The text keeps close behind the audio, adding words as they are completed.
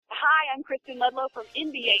Hi, I'm Kristen Ludlow from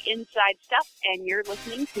NBA Inside Stuff, and you're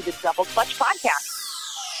listening to the Double Clutch Podcast.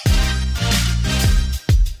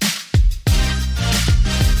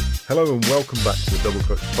 Hello and welcome back to the Double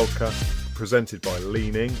Clutch Podcast, presented by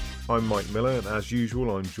Leaning. I'm Mike Miller, and as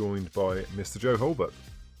usual, I'm joined by Mr. Joe Holbert.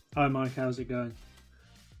 Hi Mike, how's it going?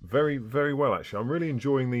 Very, very well, actually. I'm really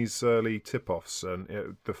enjoying these early tip-offs,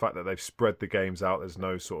 and the fact that they've spread the games out. There's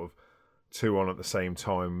no sort of two on at the same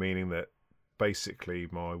time, meaning that basically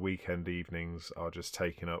my weekend evenings are just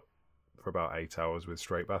taken up for about 8 hours with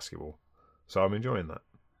straight basketball. So I'm enjoying that.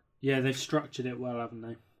 Yeah, they've structured it well, haven't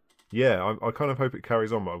they? Yeah, I kind of hope it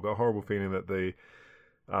carries on, but I've got a horrible feeling that the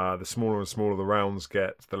smaller and smaller the rounds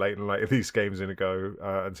get, the later and later these games are going to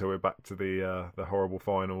go until we're back to the horrible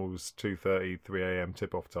finals, 2:30, 3 a.m.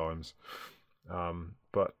 tip-off times.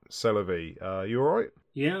 But c'est la vie. You all right?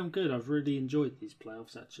 Yeah, I'm good. I've really enjoyed these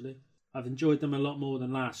playoffs, actually. I've enjoyed them a lot more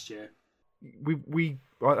than last year.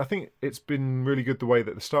 I think it's been really good the way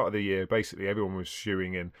that the start of the year, basically everyone was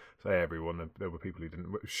shooing in, say everyone, there were people who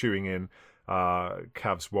didn't, shooing in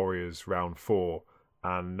Cavs Warriors round 4,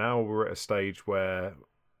 and now we're at a stage where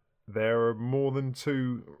there are more than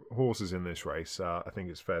two horses in this race, I think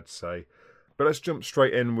it's fair to say. But let's jump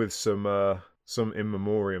straight in with some in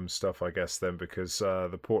memoriam stuff, I guess, then, because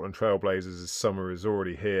the Portland Trailblazers' summer is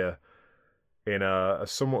already here in a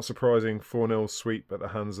somewhat surprising 4-0 sweep at the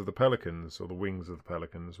hands of the Pelicans, or the wings of the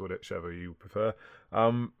Pelicans, whichever you prefer.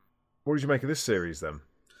 What did you make of this series, then?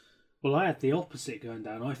 Well, I had the opposite going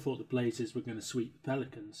down. I thought the Blazers were going to sweep the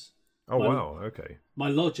Pelicans. Oh, wow, okay. My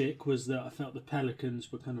logic was that I felt the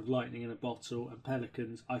Pelicans were kind of lightning in a bottle, and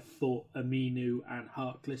Pelicans, I thought Aminu and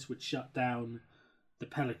Harkless would shut down the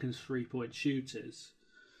Pelicans' three-point shooters.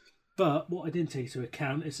 But what I didn't take into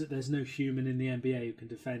account is that there's no human in the NBA who can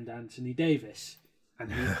defend Anthony Davis.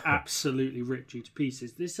 And he absolutely ripped you to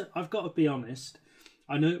pieces. This, I've got to be honest,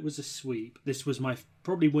 I know it was a sweep. This was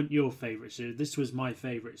probably wasn't your favourite series. This was my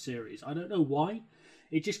favourite series. I don't know why.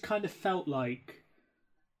 It just kind of felt like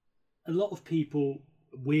a lot of people,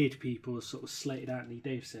 weird people, sort of slated Anthony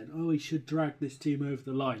Davis, saying, oh, he should drag this team over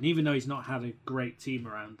the line, even though he's not had a great team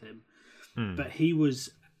around him. But he was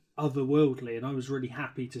otherworldly, and I was really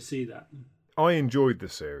happy to see that. I enjoyed the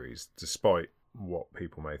series, despite what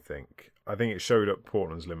people may think. I think it showed up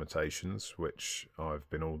Portland's limitations, which I've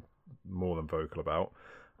been all more than vocal about.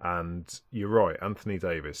 And you're right, Anthony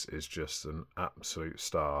Davis is just an absolute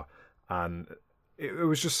star. And it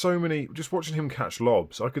was just so many, just watching him catch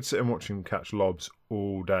lobs. I could sit and watch him catch lobs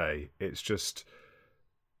all day. It's just,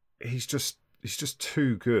 he's just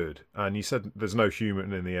too good. And you said there's no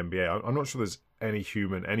human in the NBA. I'm not sure there's any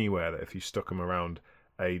human anywhere that if you stuck him around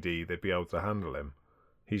AD, they'd be able to handle him.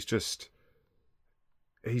 He's just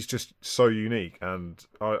so unique, and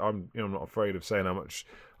I'm not afraid of saying how much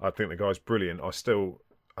I think the guy's brilliant. I still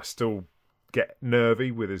get nervy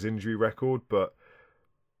with his injury record, but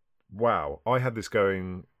wow, I had this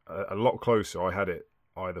going a lot closer. I had it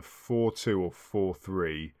either 4-2 or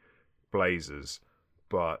 4-3 Blazers.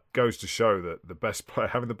 But goes to show that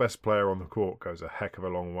having the best player on the court goes a heck of a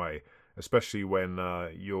long way, especially when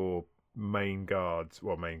your main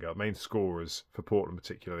scorers for Portland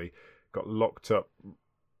particularly got locked up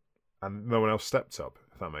and no one else stepped up,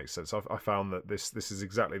 if that makes sense. I found that this is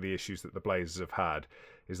exactly the issues that the Blazers have had,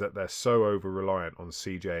 is that they're so over-reliant on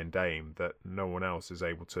CJ and Dame that no one else is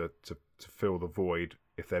able to fill the void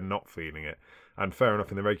if they're not feeling it. And fair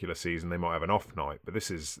enough, in the regular season they might have an off night, but this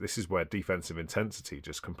is where defensive intensity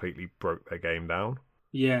just completely broke their game down.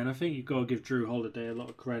 Yeah, and I think you've got to give Drew Holiday a lot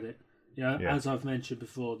of credit. Yeah, as I've mentioned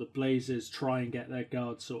before, the Blazers try and get their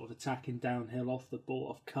guards sort of attacking downhill off the ball,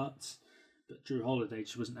 off cuts, but Drew Holiday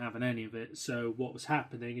just wasn't having any of it. So what was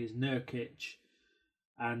happening is Nurkic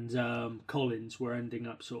and Collins were ending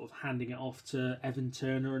up sort of handing it off to Evan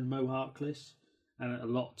Turner and Mo Harkless, and a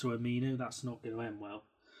lot to Aminu. That's not going to end well.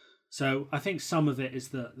 So I think some of it is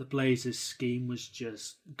that the Blazers' scheme was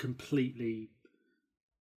just completely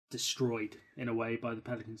destroyed in a way by the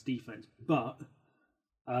Pelicans' defense. But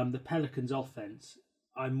the Pelicans' offense,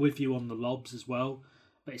 I'm with you on the lobs as well,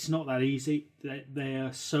 but it's not that easy. They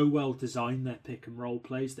are so well designed, their pick and roll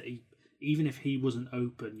plays, that even if he wasn't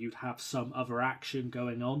open, you'd have some other action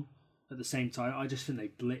going on at the same time. I just think they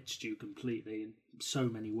blitzed you completely in so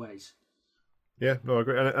many ways. Yeah, no, I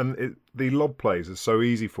agree. And the lob plays are so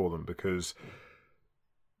easy for them because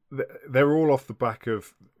they're all off the back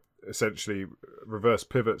of essentially reverse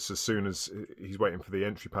pivots as soon as he's waiting for the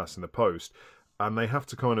entry pass in the post. And they have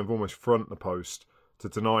to kind of almost front the post to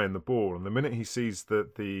deny him the ball. And the minute he sees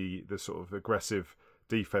the sort of aggressive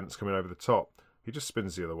defense coming over the top, he just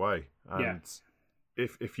spins the other way. And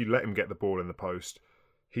if you let him get the ball in the post,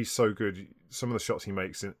 he's so good. Some of the shots he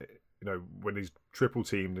makes when he's triple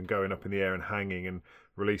teamed and going up in the air and hanging and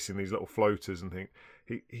releasing these little floaters and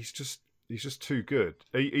he's just too good.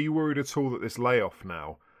 Are you worried at all that this layoff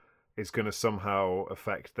now is going to somehow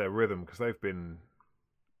affect their rhythm, because they have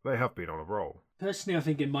been on a roll? Personally, I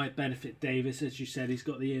think it might benefit Davis. As you said, he's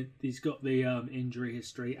got the injury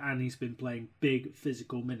history, and he's been playing big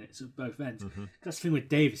physical minutes at both ends. Mm-hmm. That's the thing with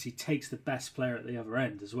Davis; he takes the best player at the other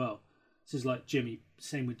end as well. This is like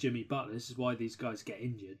same with Jimmy Butler. This is why these guys get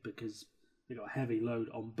injured, because they got a heavy load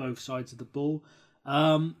on both sides of the ball.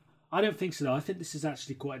 I don't think so, though. I think this is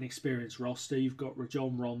actually quite an experienced roster. You've got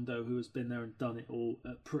Rajon Rondo, who has been there and done it all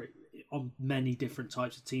on many different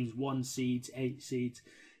types of teams, 1 seeds, 8 seeds.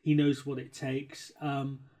 He knows what it takes.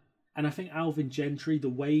 And I think Alvin Gentry, the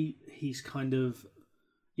way he's kind of...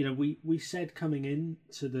 we said coming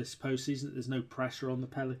into this postseason that there's no pressure on the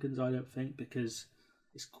Pelicans, I don't think, because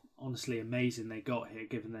it's honestly amazing they got here,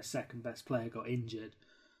 given their second best player got injured.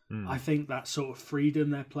 I think that sort of freedom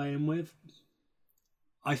they're playing with,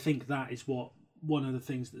 I think that is one of the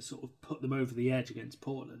things that sort of put them over the edge against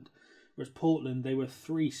Portland. Whereas Portland, they were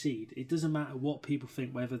 3 seed. It doesn't matter what people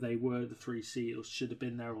think, whether they were the 3 seed or should have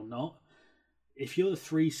been there or not. If you're the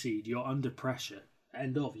 3 seed, you're under pressure.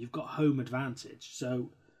 End of. You've got home advantage.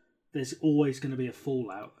 So there's always going to be a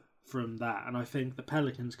fallout from that. And I think the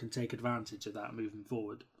Pelicans can take advantage of that moving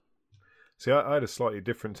forward. See, I had a slightly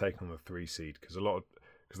different take on the 3 seed, because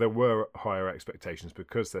there were higher expectations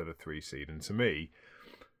because they're the 3 seed. And to me,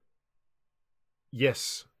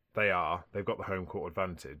 yes, they've got the home court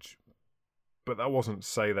advantage, but that wasn't to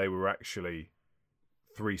say they were actually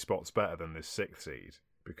 3 spots better than this 6th seed,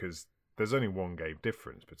 because there's only 1 game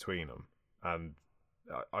difference between them. And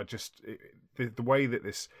the way that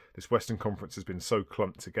this Western Conference has been so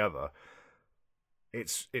clumped together,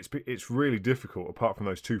 it's really difficult, apart from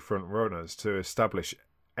those 2 front runners, to establish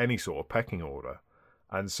any sort of pecking order.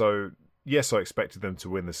 And so, yes, I expected them to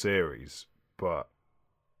win the series, but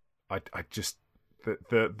I just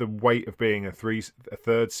the weight of being a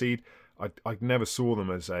 3rd seed, I never saw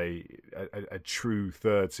them as a true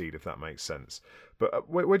 3rd seed, if that makes sense. But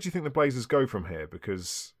where do you think the Blazers go from here?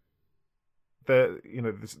 Because they're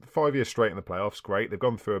 5 years straight in the playoffs, great. They've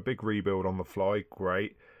gone through a big rebuild on the fly,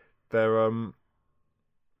 great. They're an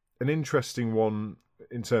interesting one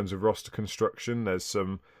in terms of roster construction. There's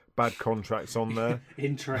some bad contracts on there.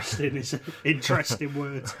 Interesting is an interesting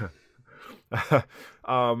word.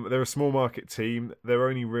 They're a small market team. Their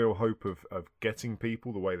only real hope of getting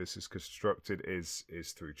people, the way this is constructed, is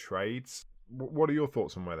through trades. What are your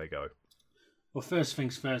thoughts on where they go? Well, first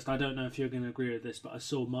things first, I don't know if you're going to agree with this, but I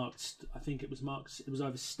saw it was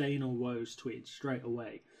either Stain or Woj tweeted straight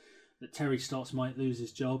away that Terry Stotts might lose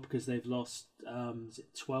his job because they've lost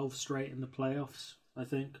 12 straight in the playoffs, I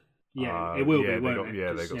think. Yeah, it will be, won't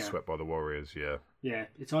it? They got swept by the Warriors, yeah. Yeah,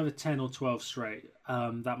 it's either 10 or 12 straight.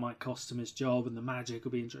 That might cost him his job, and the Magic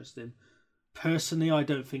will be interesting. Personally, I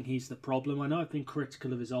don't think he's the problem. I know I've been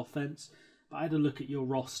critical of his offense, but I had a look at your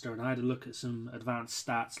roster, and I had a look at some advanced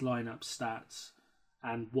stats, lineup stats,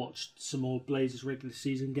 and watched some more Blazers regular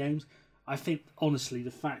season games. I think, honestly,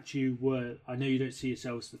 the fact I know you don't see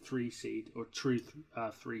yourself as the 3 seed, or true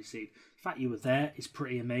 3 seed. The fact you were there is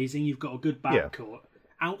pretty amazing. You've got a good backcourt. Yeah.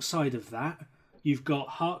 Outside of that, you've got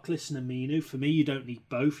Harkless and Aminu. For me, you don't need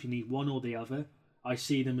both. You need one or the other. I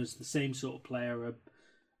see them as the same sort of player,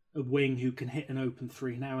 a wing who can hit an open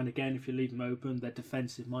 3 now and again. If you leave them open, they're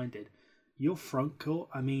defensive-minded. Your front court,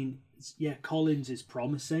 Collins is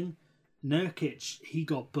promising. Nurkic, he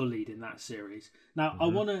got bullied in that series. Now, I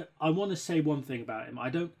wanna say one thing about him.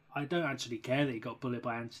 I don't actually care that he got bullied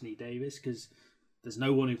by Anthony Davis, because there's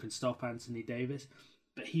no one who can stop Anthony Davis.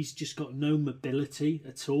 But he's just got no mobility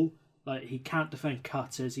at all. Like, he can't defend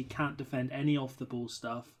cutters. He can't defend any off-the-ball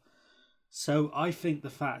stuff. So I think the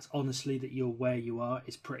fact, honestly, that you're where you are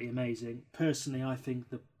is pretty amazing. Personally, I think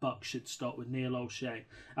the Bucks should start with Neil O'Shea.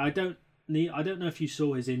 I don't know if you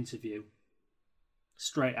saw his interview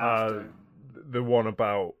straight after. The one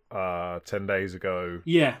about 10 days ago.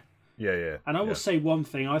 Yeah. Yeah. And I will say one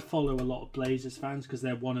thing. I follow a lot of Blazers fans because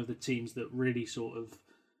they're one of the teams that really sort of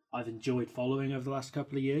I've enjoyed following over the last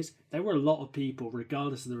couple of years. There were a lot of people,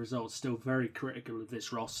 regardless of the results, still very critical of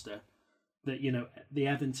this roster. That, the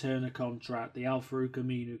Evan Turner contract, the Al-Farouq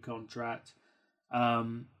Aminu contract,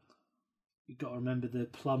 you've got to remember the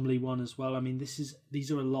Plumlee one as well. I mean,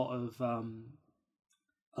 these are a lot of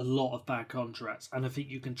bad contracts, and I think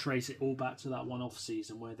you can trace it all back to that one off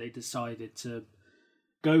season where they decided to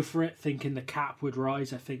go for it, thinking the cap would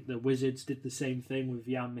rise. I think the Wizards did the same thing with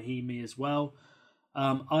Ian Mahinmi as well.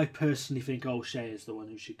 I personally think O'Shea is the one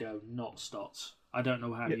who should go, not Stotts. I don't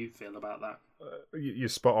know how you feel about that. You're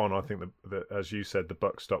spot on. I think that, as you said, the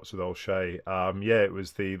buck stops with O'Shea. It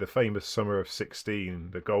was the famous summer of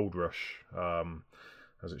 '16, the gold rush,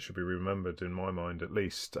 as it should be remembered in my mind, at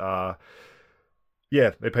least.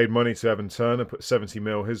 They paid money to Evan Turner, put 70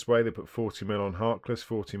 mil his way. They put 40 mil on Harkless,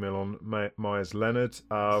 40 mil on Myers Leonard.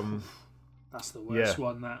 That's the worst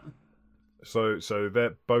one. That. So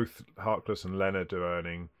they're both Harkless and Leonard are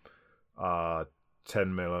earning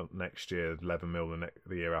 10 mil next year, 11 mil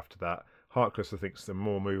the year after that. Harkless, I think, is the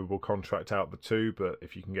more movable contract out the two, but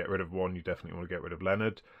if you can get rid of one, you definitely want to get rid of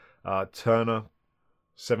Leonard. Turner,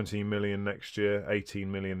 17 million next year, 18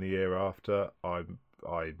 million the year after. I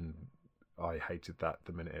hated that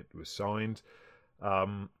the minute it was signed.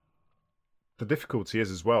 The difficulty is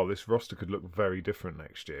as well, this roster could look very different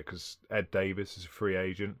next year because Ed Davis is a free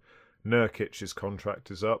agent. Nurkic's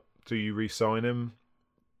contract is up. Do you re-sign him?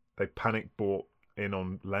 They panic bought in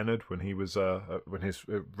on Leonard when he was when his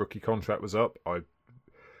rookie contract was up. I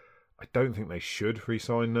don't think they should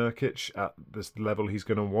re-sign Nurkic at this level he's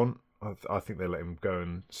going to want. I think they let him go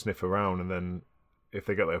and sniff around, and then if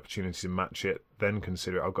they get the opportunity to match it, then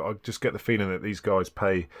consider it. I just get the feeling that these guys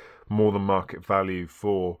pay more than market value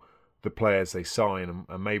for the players they sign,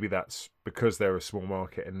 and maybe that's because they're a small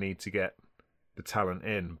market and need to get the talent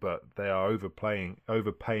in, but they are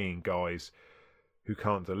overpaying guys who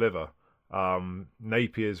can't deliver.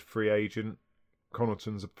 Napier's free agent,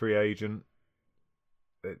 Connaughton's a free agent.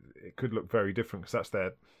 It could look very different because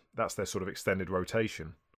that's their sort of extended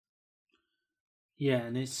rotation. Yeah,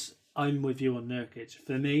 and I'm with you on Nurkic.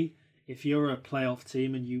 For me, if you're a playoff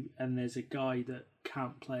team and there's a guy that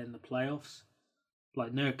can't play in the playoffs,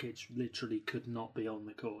 like Nurkic literally could not be on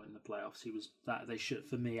the court in the playoffs. He was that they should,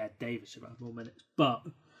 for me, Ed Davis should have more minutes. But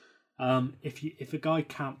if a guy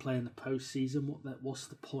can't play in the postseason, what's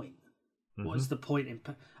the point? Mm-hmm. What's the point in?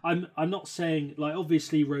 I'm not saying, like,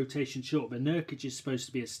 obviously rotation short, but Nurkic is supposed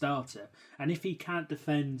to be a starter, and if he can't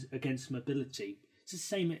defend against mobility, it's the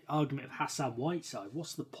same argument of Hassan Whiteside.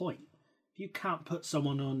 What's the point if you can't put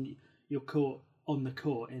someone on your court on the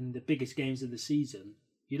court in the biggest games of the season?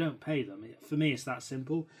 You don't pay them. For me, it's that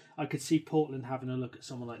simple. I could see Portland having a look at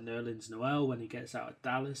someone like Nerlens Noel when he gets out of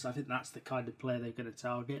Dallas. I think that's the kind of player they're going to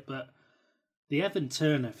target. But the Evan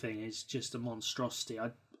Turner thing is just a monstrosity.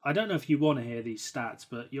 I don't know if you want to hear these stats,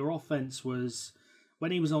 but your offense was,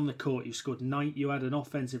 when he was on the court, you scored you had an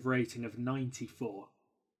offensive rating of 94.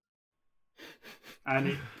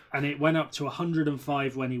 And it went up to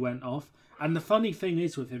 105 when he went off. And the funny thing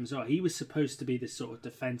is with him as well, he was supposed to be this sort of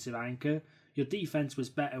defensive anchor. Your defense was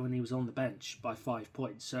better when he was on the bench by 5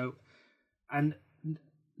 points. So, and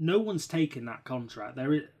no one's taken that contract.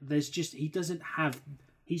 There's just, he's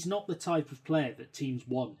not the type of player that teams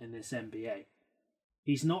want in this NBA.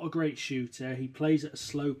 He's not a great shooter. He plays at a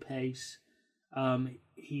slow pace.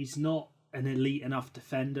 He's not an elite enough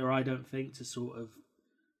defender, I don't think, to sort of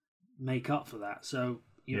make up for that. So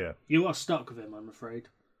you are stuck with him, I'm afraid.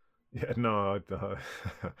 Yeah, no,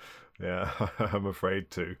 yeah, I'm afraid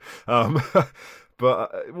to.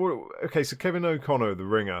 But okay, so Kevin O'Connor, the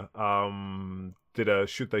Ringer, did a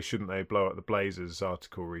 "Should They, Shouldn't They Blow Up the Blazers"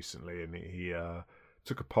 article recently, and he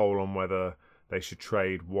took a poll on whether they should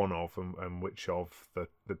trade one of and which of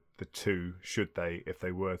the two should they, if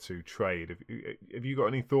they were to trade. Have you got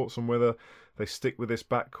any thoughts on whether they stick with this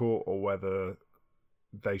backcourt or whether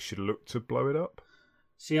they should look to blow it up?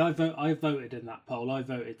 See, I voted in that poll. I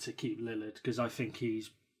voted to keep Lillard because I just think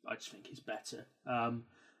he's better.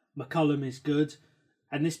 McCollum is good,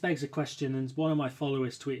 and this begs a question. And one of my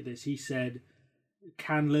followers tweeted this. He said,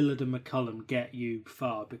 "Can Lillard and McCollum get you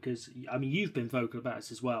far?" Because I mean, you've been vocal about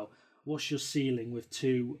this as well. What's your ceiling with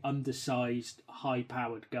two undersized,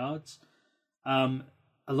 high-powered guards? A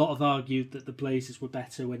lot have argued that the Blazers were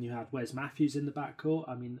better when you had Wes Matthews in the backcourt.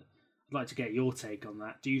 I mean, I'd like to get your take on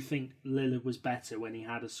that. Do you think Lillard was better when he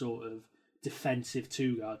had a sort of defensive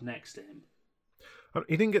two-guard next to him?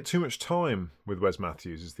 He didn't get too much time with Wes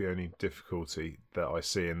Matthews is the only difficulty that I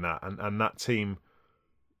see in that. And that team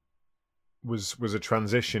was a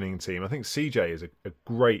transitioning team. I think CJ is a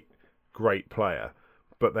great player,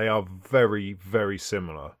 but they are very, very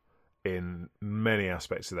similar in many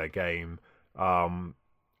aspects of their game.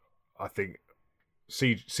 I think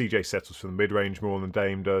CJ settles for the mid-range more than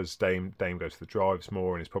Dame does. Dame goes to the drives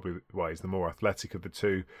more and he's the more athletic of the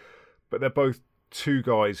two. But they're both two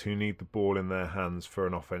guys who need the ball in their hands for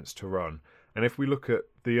an offense to run. And if we look at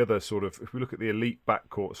the elite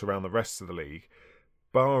backcourts around the rest of the league,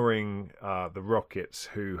 barring the Rockets,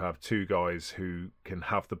 who have two guys who can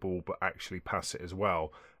have the ball but actually pass it as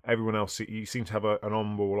well, everyone else, you seem to have an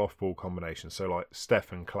on-ball, off-ball combination. So like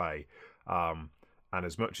Steph and Clay. And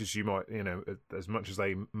as much as you might, as much as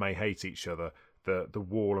they may hate each other, the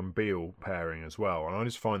Wall and Beale pairing as well. And I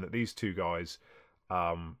just find that these two guys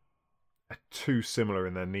are too similar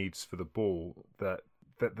in their needs for the ball that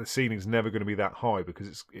the ceiling's never going to be that high,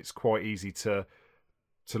 because it's quite easy to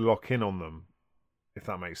lock in on them, if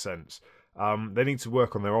that makes sense. They need to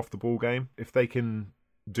work on their off the ball game. If they can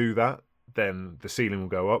do that, then the ceiling will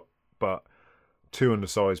go up. But two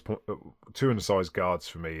undersized guards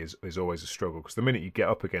for me is always a struggle, because the minute you get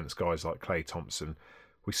up against guys like Klay Thompson,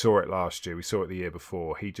 we saw it last year, we saw it the year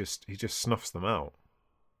before, he just snuffs them out.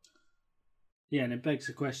 Yeah, and it begs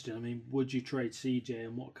the question, I mean, would you trade CJ,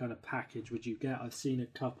 and what kind of package would you get? I've seen a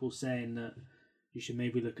couple saying that you should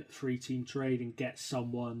maybe look at a 3-team trade and get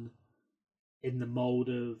someone in the mould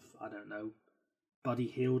of, I don't know, Buddy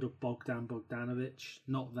Hield or Bogdan Bogdanovic.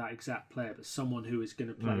 Not that exact player, but someone who is going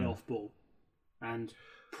to play off ball and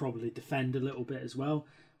probably defend a little bit as well.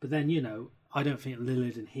 But then, I don't think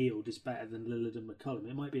Lillard and Hield is better than Lillard and McCollum.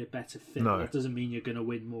 It might be a better fit. No. That doesn't mean you're going to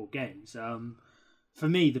win more games. For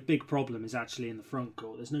me, the big problem is actually in the front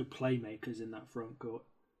court. There's no playmakers in that front court.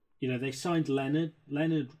 They signed Leonard.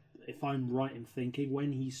 Leonard, if I'm right in thinking,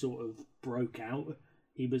 when he sort of broke out,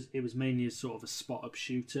 it was mainly as sort of a spot-up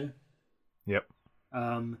shooter. Yep.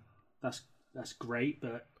 That's great,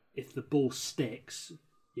 but if the ball sticks,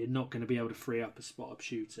 you're not going to be able to free up a spot-up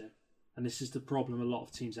shooter. And this is the problem a lot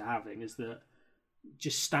of teams are having, is that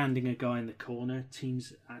just standing a guy in the corner,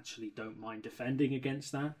 teams actually don't mind defending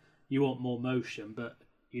against that. You want more motion, but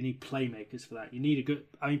you need playmakers for that. You need a good...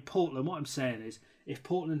 I mean, Portland, what I'm saying is, if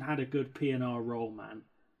Portland had a good P&R role man,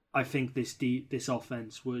 I think this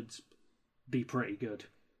offense would be pretty good.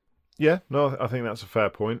 Yeah, no, I think that's a fair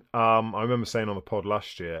point. I remember saying on the pod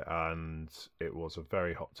last year, and it was a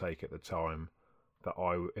very hot take at the time, that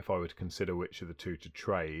if I were to consider which of the two to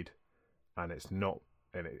trade, and it's not,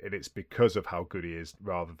 and it's because of how good he is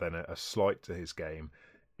rather than a slight to his game,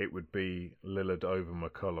 it would be Lillard over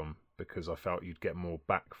McCollum, because I felt you'd get more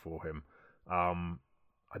back for him.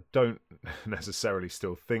 I don't necessarily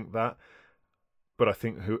still think that, but I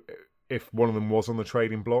think if one of them was on the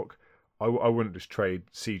trading block, I wouldn't just trade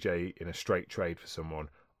CJ in a straight trade for someone.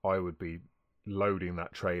 I would be loading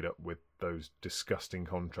that trade up with those disgusting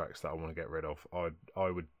contracts that I want to get rid of. I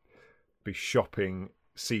would be shopping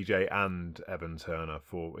CJ and Evan Turner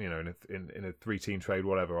for, in a 3-team trade,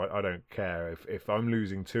 whatever. I don't care if I'm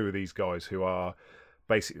losing two of these guys who are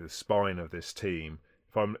basically the spine of this team.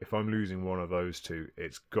 If I'm losing one of those two,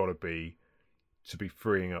 it's got to be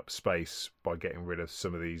freeing up space by getting rid of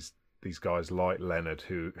some of these guys like Leonard,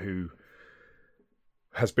 who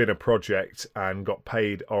has been a project and got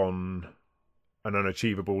paid on an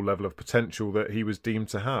unachievable level of potential that he was deemed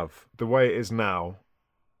to have. The way it is now,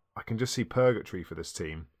 I can just see purgatory for this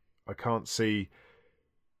team. I can't see...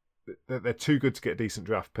 They're too good to get a decent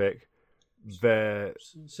draft pick. So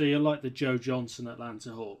you're like the Joe Johnson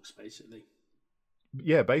Atlanta Hawks, basically.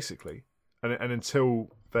 Yeah, basically. And until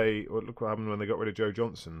look what happened when they got rid of Joe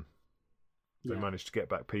Johnson. They managed to get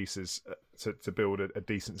back pieces to build a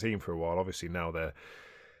decent team for a while. Obviously now they're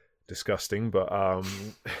disgusting, but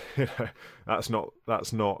that's not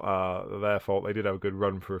their fault. They did have a good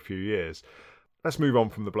run for a few years. Let's move on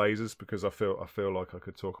from the Blazers, because I feel like I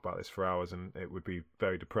could talk about this for hours and it would be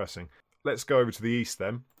very depressing. Let's go over to the East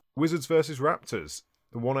then. Wizards versus Raptors,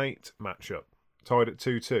 the 1-8 matchup, tied at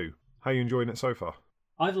 2-2. How are you enjoying it so far?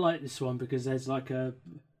 I've liked this one because there's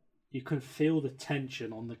you can feel the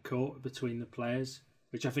tension on the court between the players,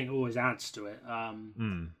 which I think always adds to it.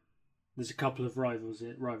 There's a couple of rivalries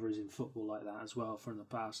in football like that as well from the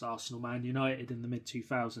past. Arsenal, Man United in the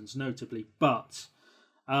mid-2000s, notably. But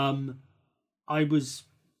I was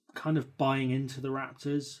kind of buying into the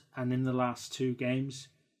Raptors, and in the last two games,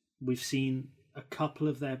 we've seen a couple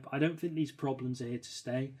of their... I don't think these problems are here to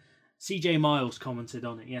stay. CJ Miles commented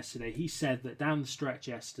on it yesterday. He said that down the stretch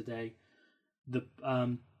yesterday, the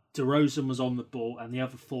DeRozan was on the ball and the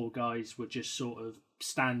other four guys were just sort of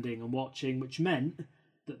standing and watching, which meant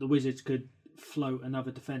that the Wizards could float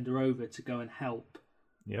another defender over to go and help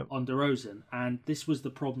on DeRozan. And this was the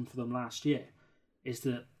problem for them last year, is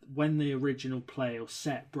that when the original play or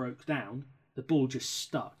set broke down, the ball just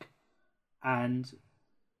stuck. And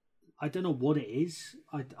I don't know what it is.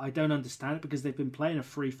 I don't understand it, because they've been playing a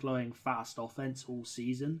free-flowing, fast offense all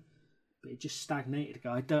season, but it just stagnated.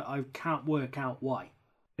 I can't work out why.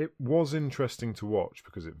 It was interesting to watch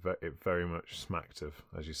because it very much smacked of,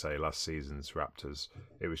 as you say, last season's Raptors.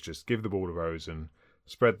 It was just give the ball to Rosen,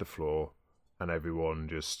 spread the floor, and everyone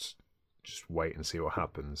just wait and see what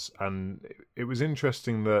happens. And it was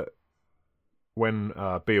interesting that when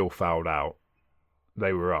Beal fouled out,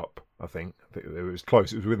 they were up. I think it was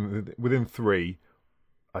close. It was within 3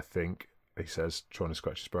 I think, he says, trying to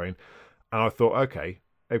scratch his brain. And I thought, okay,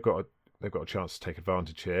 they've got a chance to take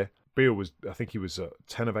advantage here. Beal was, I think he was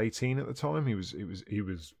 10 of 18 at the time. He was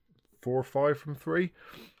 4 or 5 from 3.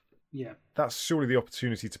 Yeah. That's surely the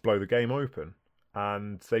opportunity to blow the game open.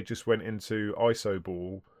 And they just went into ISO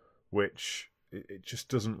ball, which it just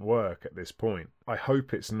doesn't work at this point. I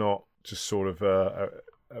hope it's not just sort of a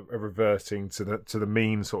reverting to the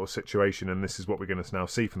mean sort of situation, and this is what we're going to now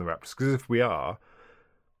see from the Raptors. Because if we are,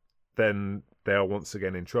 then they are once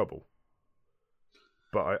again in trouble.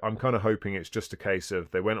 But I'm kind of hoping it's just a case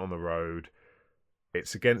of they went on the road.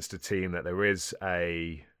 It's against a team that there is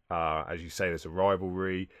as you say, there's a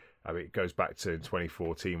rivalry. I mean, it goes back to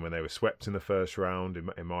 2014 when they were swept in the first round,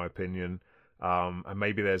 in my opinion. And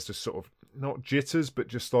maybe there's just sort of not jitters, but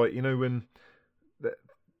just like when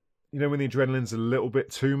the adrenaline's a little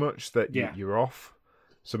bit too much, that you're off.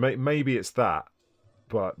 So maybe it's that,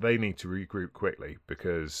 but they need to regroup quickly,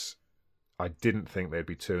 because I didn't think they'd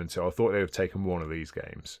be 2-2. I thought they'd have taken one of these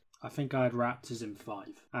games. I think I had Raptors in 5,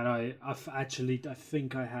 and I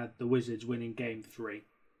think I had the Wizards winning game 3.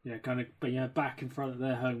 Back in front of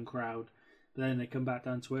their home crowd, but then they come back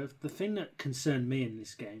down to earth. The thing that concerned me in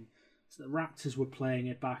this game is that the Raptors were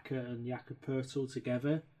playing Ibaka and Jakob Poeltl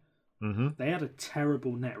together. Mm-hmm. They had a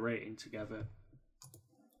terrible net rating together.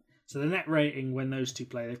 So the net rating when those two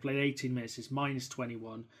play, they've played 18 minutes, is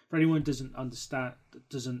 -21. For anyone who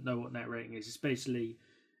doesn't know what net rating is, it's basically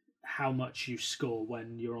how much you score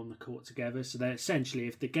when you're on the court together. So they're essentially,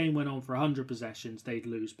 if the game went on for 100 possessions, they'd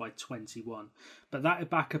lose by 21. But that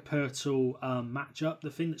Ibaka-Poeltl matchup,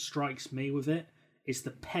 the thing that strikes me with it is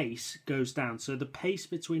the pace goes down. So the pace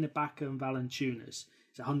between Ibaka and Valanciunas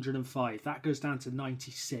is 105. That goes down to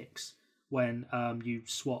 96 when you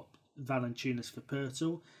swap Valanciunas for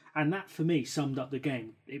Poeltl. And that, for me, summed up the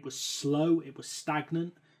game. It was slow, it was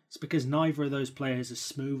stagnant. It's because neither of those players are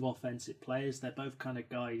smooth offensive players. They're both kind of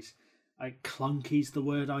guys, clunky's the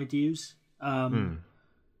word I'd use. Ibaka,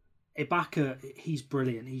 he's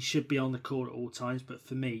brilliant. He should be on the court at all times, but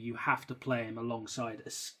for me, you have to play him alongside a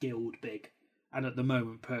skilled big. And at the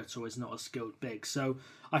moment, Poeltl is not a skilled big. So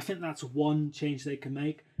I think that's one change they can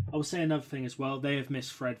make. I will say another thing as well. They have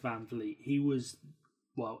missed Fred VanVleet. He was,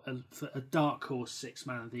 a dark horse 6th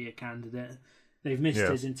Man of the Year candidate. They've missed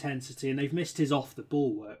his intensity, and they've missed his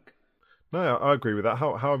off-the-ball work. No, I agree with that.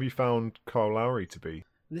 How have you found Kyle Lowry to be?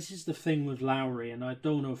 This is the thing with Lowry, and I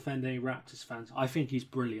don't want to offend any Raptors fans. I think he's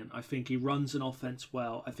brilliant. I think he runs an offense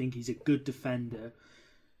well. I think he's a good defender,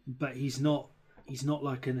 but he's not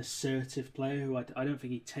like an assertive player who I don't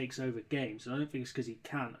think he takes over games. And I don't think it's because he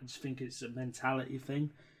can't. I just think it's a mentality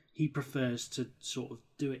thing. He prefers to sort of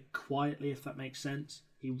do it quietly, if that makes sense.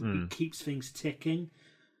 He keeps things ticking,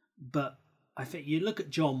 but I think you look at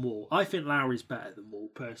John Wall. I think Lowry's better than Wall,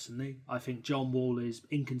 personally. I think John Wall is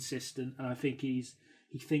inconsistent, and I think he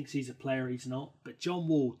thinks he's a player he's not. But John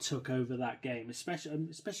Wall took over that game, especially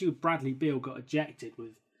with Bradley Beal got ejected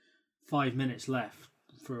with 5 minutes left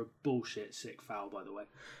for a bullshit sick foul, by the way.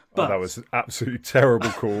 But that was an absolutely terrible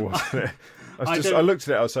call, wasn't it? I looked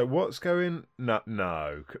at it, I was like, what's going...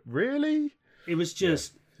 No. Really? It was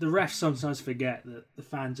just... The refs sometimes forget that the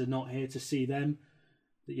fans are not here to see them.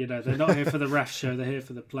 They're not here for the ref show, they're here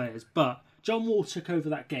for the players. But John Wall took over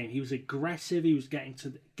that game. He was aggressive, he was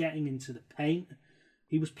getting into the paint.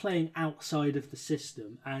 He was playing outside of the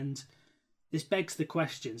system, and this begs the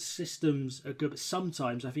question. Systems are good, but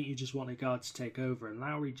sometimes I think you just want a guard to take over, and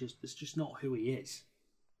Lowry it's just not who he is.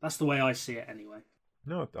 That's the way I see it anyway.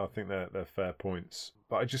 No, I think they're fair points.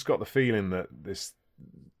 But I just got the feeling that this,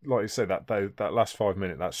 like you said, that last 5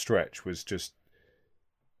 minute, that stretch was just...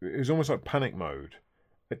 It was almost like panic mode.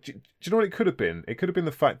 Do you know what it could have been? It could have been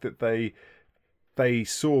the fact that they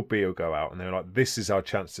saw Beal go out and they were like, this is our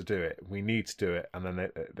chance to do it. We need to do it. And then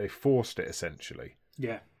they forced it, essentially.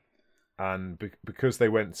 Yeah. And because they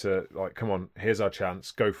went to, like, come on, here's our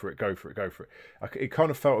chance. Go for it, go for it, go for it. It kind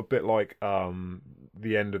of felt a bit like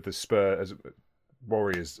the end of the Spurs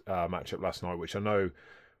Warriors matchup last night, which I know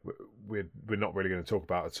we're not really going to talk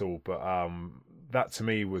about at all. But that, to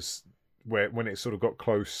me, was when it sort of got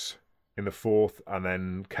close in the fourth, and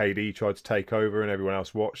then KD tried to take over and everyone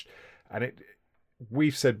else watched. And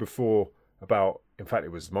we've said before about, in fact,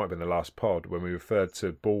 might have been the last pod when we referred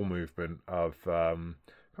to ball movement of, I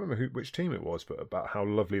can't remember which team it was, but about how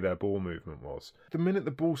lovely their ball movement was. The minute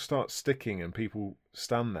the ball starts sticking and people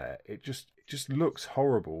stand there, it just looks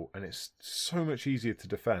horrible, and it's so much easier to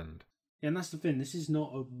defend. Yeah, and that's the thing. This is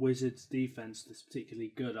not a Wizards defense that's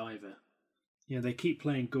particularly good either. They keep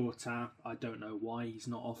playing Gortat. I don't know why he's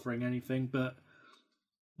not offering anything, but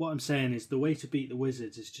what I'm saying is the way to beat the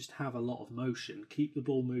Wizards is just have a lot of motion, keep the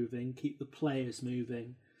ball moving, keep the players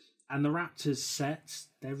moving, and the Raptors' sets,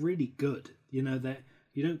 they're really good. You know,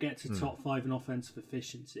 you don't get to top 5 in offensive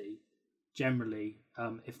efficiency generally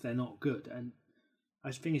if they're not good, and I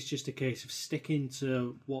think it's just a case of sticking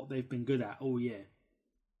to what they've been good at all year.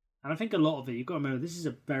 And I think a lot of it, you've got to remember, this is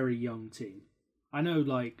a very young team. I know,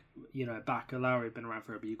 like, you know, Ibaka, Lowry have been around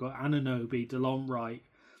forever. You've got Anunoby, DeLon Wright,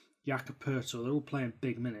 Jakob Poeltl. They're all playing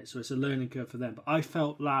big minutes, so it's a learning curve for them. But I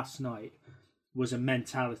felt last night was a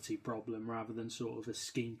mentality problem rather than sort of a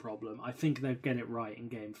scheme problem. I think they'll get it right in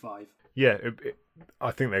Game 5. Yeah,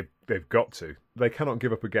 I think they've got to. They cannot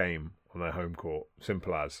give up a game on their home court,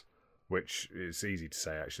 simple as, which is easy to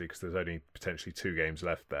say, actually, because there's only potentially 2 games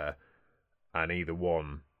left there, and either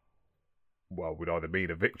one, well, would either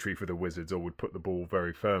mean a victory for the Wizards or would put the ball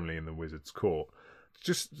very firmly in the Wizards' court.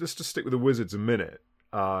 Just to stick with the Wizards a minute,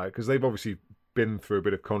 because they've obviously been through a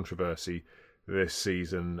bit of controversy this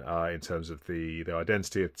season in terms of the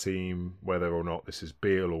identity of the team, whether or not this is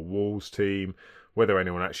Beal or Wall's team, whether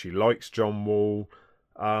anyone actually likes John Wall.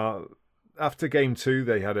 After Game 2,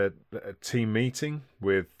 they had a team meeting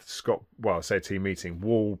with Scott. Well, I say team meeting.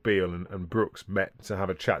 Wall, Beal, and Brooks met to have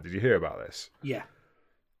a chat. Did you hear about this? Yeah.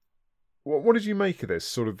 What did you make of this?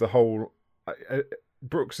 Sort of the whole.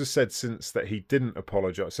 Brooks has said since that he didn't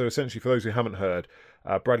apologise. So essentially, for those who haven't heard,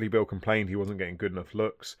 Bradley Beal complained he wasn't getting good enough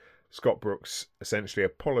looks. Scott Brooks essentially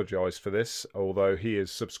apologised for this, although he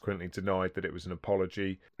has subsequently denied that it was an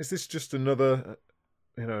apology. Is this just another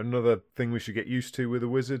thing we should get used to with the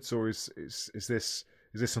Wizards, or is this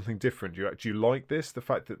something different? Do you like this? The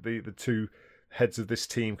fact that the two heads of this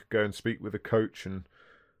team could go and speak with a coach, and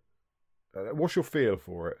what's your feel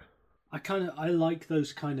for it? I like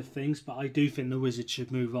those kind of things, but I do think the Wizards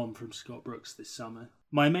should move on from Scott Brooks this summer.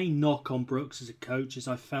 My main knock on Brooks as a coach is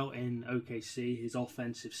I felt in OKC his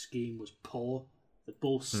offensive scheme was poor. The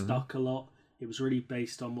ball stuck a lot. It was really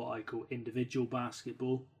based on what I call individual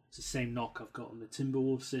basketball. It's the same knock I've got on the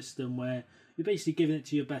Timberwolves system, where you're basically giving it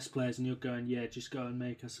to your best players and you're going, yeah, just go and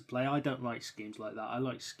make us a play. I don't like schemes like that. I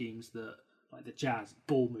like schemes that, like the Jazz,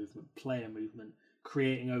 ball movement, player movement,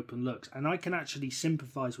 creating open looks. And I can actually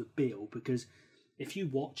sympathise with Beal, because if you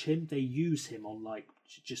watch him, they use him on like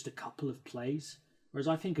just a couple of plays. Whereas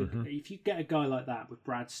I think if you get a guy like that with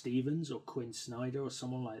Brad Stevens or Quinn Snyder or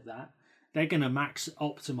someone like that, they're going to max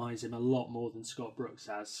optimise him a lot more than Scott Brooks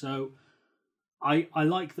has. So I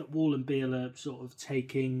like that Wall and Beal are sort of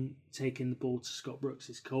taking the ball to Scott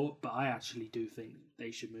Brooks' court, but I actually do think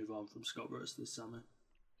they should move on from Scott Brooks this summer.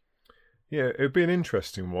 Yeah, it'd be an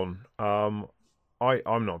interesting one. I'm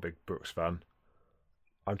not a big Brooks fan.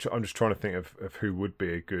 I'm just trying to think of who would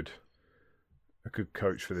be a good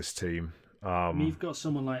coach for this team. I mean, you've got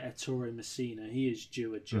someone like Ettore Messina. He is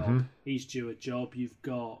due a job. He's due a job. You've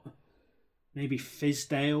got maybe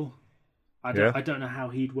Fizdale. I don't know how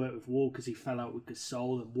he'd work with Wall, because he fell out with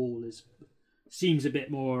Gasol, and Wall seems a bit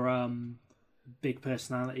more big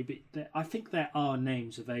personality. But I think there are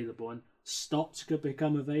names available, and Stotts could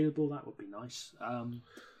become available. That would be nice.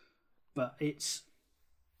 But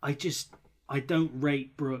I don't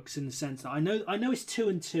rate Brooks in the sense that I know it's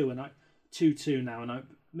 2-2 and 2-2 now, and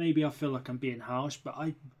maybe I feel like I'm being harsh, but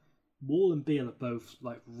Wall and Beal are both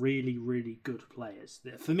like really, really good players.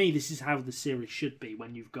 For me, this is how the series should be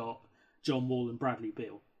when you've got John Wall and Bradley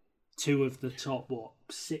Beal, 2 of the top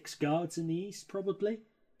 6 guards in the East, probably.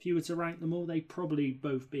 If you were to rank them all, they'd probably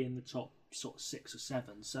both be in the top sort of 6 or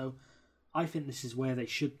 7. So I think this is where they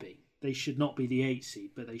should be. They should not be the 8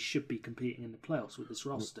 seed, but they should be competing in the playoffs with this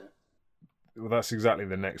roster. Well, that's exactly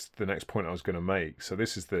the next point I was going to make. So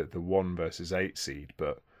this is the 1 versus 8 seed,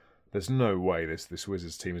 but there's no way this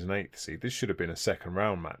Wizards team is an 8th seed. This should have been a second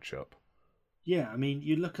round matchup. Yeah, I mean,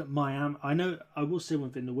 you look at Miami. I will say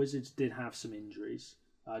one thing: the Wizards did have some injuries.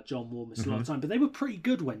 John Wall missed a lot of time, but they were pretty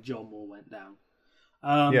good when John Wall went down.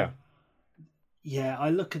 Yeah, I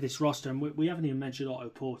look at this roster, and we haven't even mentioned Otto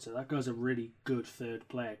Porter. That guy's a really good third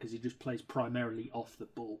player because he just plays primarily off the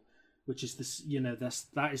ball, which is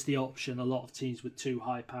that is the option a lot of teams with 2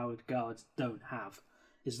 high-powered guards don't have.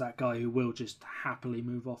 Is that guy who will just happily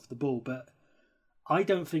move off the ball. But I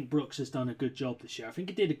don't think Brooks has done a good job this year. I think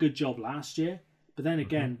he did a good job last year, but then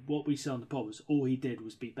again, what we saw on the pod was all he did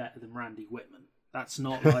was be better than Randy Whitman. That's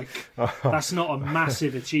not like that's not a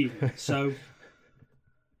massive achievement. So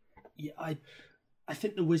yeah, I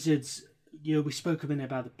think the Wizards, we spoke a minute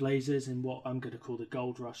about the Blazers and what I'm going to call the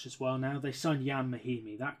gold rush as well now. They signed Ian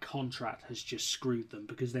Mahinmi. That contract has just screwed them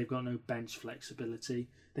because they've got no bench flexibility.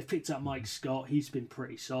 They've picked up Mike Scott. He's been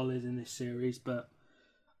pretty solid in this series, but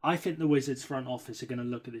I think the Wizards front office are going to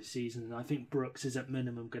look at this season, and I think Brooks is at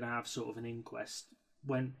minimum going to have sort of an inquest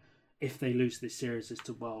if they lose this series as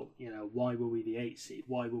to, well, why were we the 8 seed?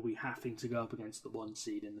 Why were we having to go up against the 1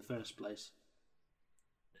 seed in the first place?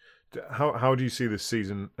 How do you see this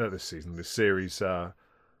series,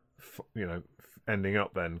 ending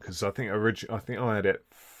up then? Because I think I had it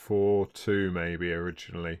 4-2 maybe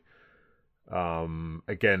originally.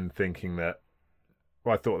 Again, thinking that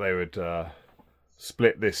I thought they would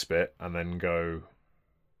split this bit and then go.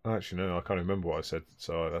 Actually, no, I can't remember what I said.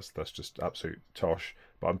 So that's just absolute tosh.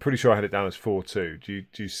 But I'm pretty sure I had it down as 4-2. Do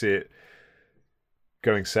you see it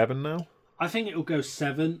going 7 now? I think it'll go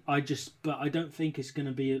 7. But I don't think it's going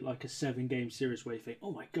to be like a 7-game series where you think,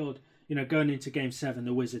 oh my god, going into Game 7,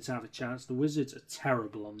 the Wizards have a chance. The Wizards are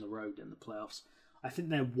terrible on the road in the playoffs. I think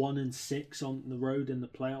they're 1-6 on the road in the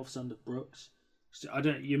playoffs under Brooks. So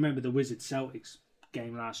you remember the Wizards Celtics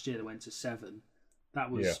game last year that went to 7?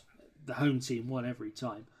 That was the home team won every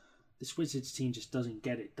time. This Wizards team just doesn't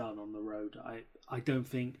get it done on the road. I don't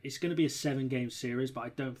think it's going to be a 7-game series, but I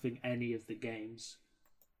don't think any of the games,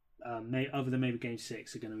 other than maybe Game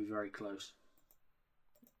 6, are going to be very close.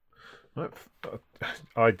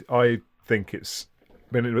 I think it's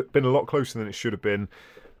been a lot closer than it should have been.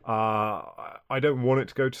 I don't want it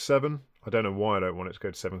to go to 7. I don't know why I don't want it to go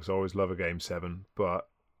to 7, because I always love a Game 7. But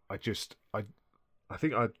I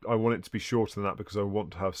think I want it to be shorter than that, because I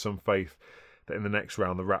want to have some faith that in the next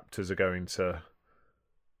round the Raptors are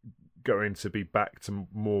going to be back to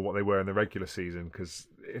more what they were in the regular season. Because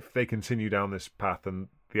if they continue down this path and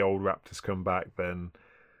the old Raptors come back, then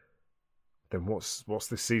what's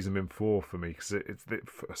this season been for me? Because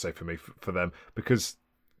I say for me, for them, because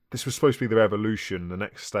this was supposed to be their evolution, the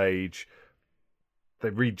next stage. They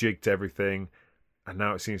rejigged everything, and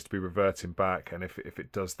now it seems to be reverting back. And if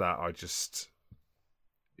it does that, it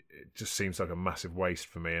just seems like a massive waste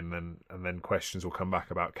for me. And then questions will come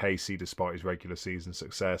back about Casey despite his regular season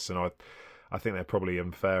success. And I think they're probably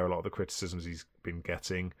unfair, a lot of the criticisms he's been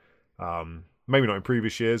getting. Maybe not in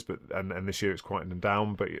previous years, but and this year it's quieting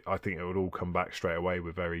down. But I think it would all come back straight away.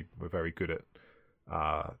 We're very good at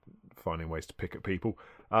finding ways to pick at people.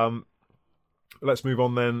 Let's move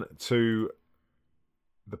on then to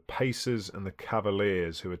the Pacers and the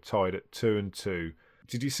Cavaliers, who are tied at 2-2.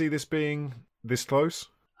 Did you see this being this close?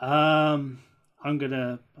 I'm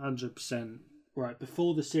gonna 100%. Right,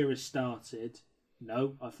 before the series started,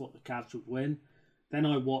 no, I thought the Cavs would win. Then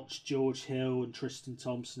I watched George Hill and Tristan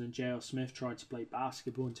Thompson and J.R. Smith try to play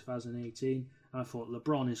basketball in 2018, and I thought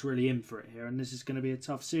LeBron is really in for it here, and this is going to be a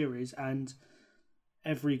tough series, and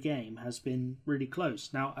every game has been really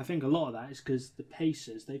close. Now, I think a lot of that is because the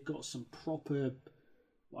Pacers, they've got some proper,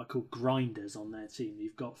 what I call grinders on their team.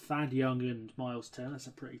 You've got Thad Young and Miles Turner. That's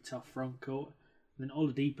a pretty tough front court. And then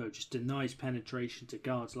Oladipo just denies penetration to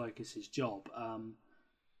guards like it's his job.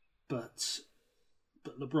 But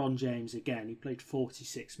LeBron James, again, he played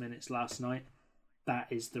 46 minutes last night. That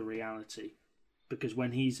is the reality. Because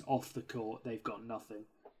when he's off the court, they've got nothing.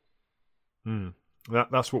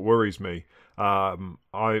 That's what worries me. I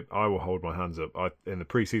will hold my hands up. In the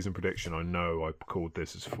preseason prediction, I know I called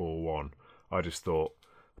this as 4-1. I just thought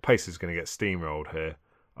the Pacers going to get steamrolled here.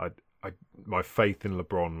 My faith in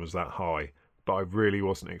LeBron was that high, but I really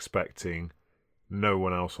wasn't expecting no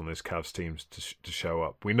one else on this Cavs team to show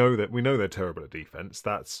up. We know they're terrible at defense.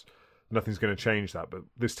 Nothing's going to change that. But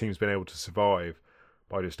this team's been able to survive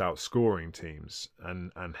by just outscoring teams,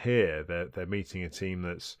 and here they're meeting a team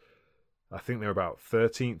that's, I think they're about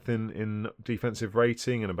 13th in defensive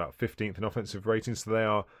rating and about 15th in offensive rating. So they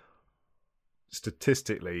are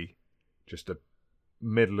statistically just a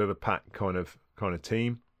middle of the pack kind of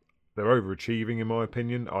team. They're overachieving, in my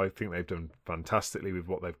opinion. I think they've done fantastically with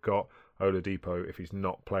what they've got. Oladipo, if he's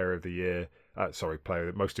not player of the year,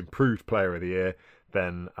 most improved player of the year,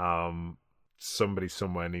 then somebody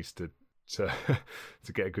somewhere needs to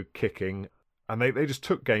get a good kicking. And they just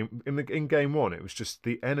took game in game one. It was just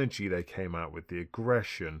the energy they came out with, the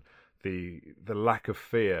aggression, the lack of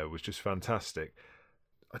fear was just fantastic.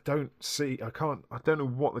 I don't know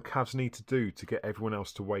what the Cavs need to do to get everyone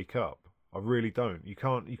else to wake up. I really don't. You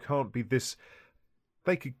can't be this.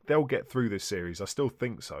 They'll get through this series. I still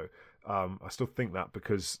think so. I still think that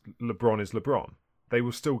because LeBron is LeBron. They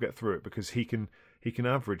will still get through it because he can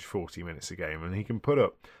average 40 minutes a game and he can put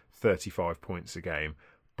up 35 points a game.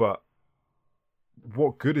 But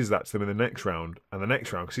what good is that to them in the next round and the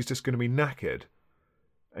next round? Because he's just going to be knackered.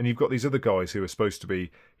 And you've got these other guys who are supposed to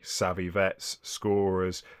be savvy vets,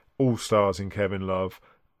 scorers, all-stars in Kevin Love,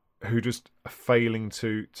 who just are failing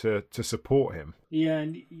to support him. Yeah,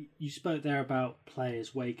 and you spoke there about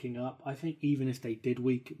players waking up. I think even if they did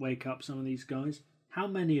wake up some of these guys, how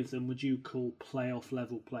many of them would you call playoff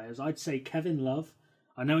level players? I'd say Kevin Love,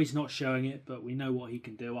 I know he's not showing it, but we know what he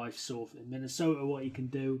can do. I saw in Minnesota what he can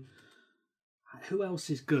do. Who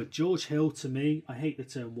else is good? George Hill, to me, I hate the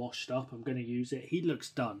term washed up. I'm going to use it. He looks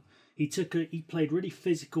done. He played really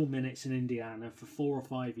physical minutes in Indiana for 4 or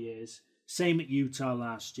 5 years. Same at Utah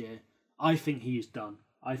last year. I think he is done.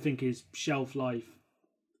 I think his shelf life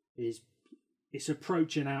it's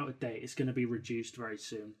approaching out of date. It's going to be reduced very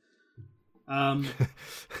soon.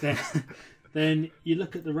 Then you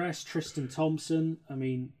look at the rest. Tristan Thompson. I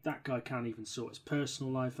mean, that guy can't even sort his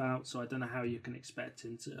personal life out. So I don't know how you can expect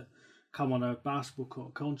him to come on a basketball court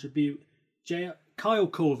and contribute. Kyle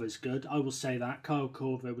Korver's good. I will say that. Kyle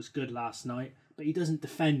Korver was good last night, but he doesn't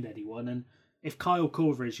defend anyone. And if Kyle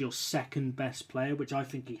Korver is your second best player, which I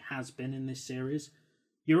think he has been in this series,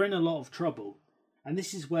 you're in a lot of trouble. And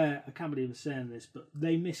this is where, I can't believe I'm saying this, but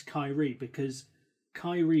they miss Kyrie because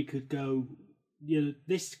Kyrie could go,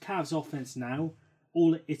 this Cavs offense now,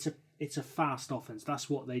 it's a fast offense. That's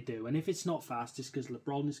what they do. And if it's not fast, it's because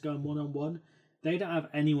LeBron is going one-on-one. They don't have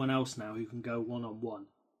anyone else now who can go one-on-one.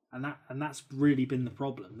 And that's really been the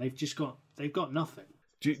problem. They've got nothing.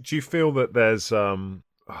 Do you feel that there's so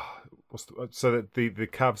that the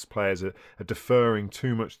Cavs players are deferring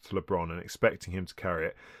too much to LeBron and expecting him to carry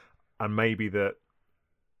it, and maybe that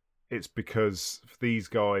it's because these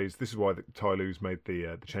guys. This is why Ty Lue's made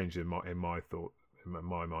the change in my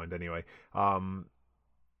mind anyway.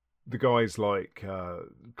 The guys like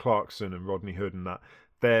Clarkson and Rodney Hood and that.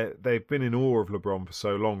 They've been in awe of LeBron for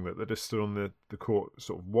so long that they're just stood on the court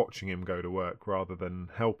sort of watching him go to work rather than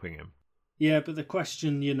helping him. Yeah, but the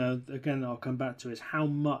question, again, I'll come back to is how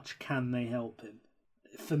much can they help him?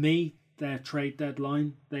 For me, their trade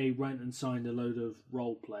deadline, they went and signed a load of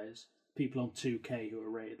role players, people on 2K who are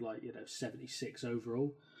rated 76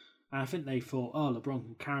 overall. And I think they thought, LeBron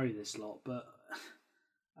can carry this lot, but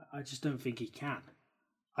I just don't think he can.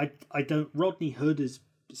 Rodney Hood is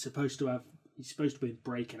supposed to have... He's supposed to be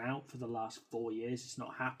breaking out for the last 4 years. It's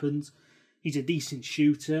not happened. He's a decent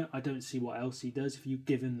shooter. I don't see what else he does. If you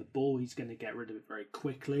give him the ball, he's going to get rid of it very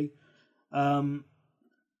quickly.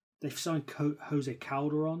 They've signed Jose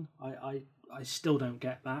Calderon. I still don't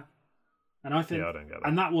get that. And I think, I don't get that.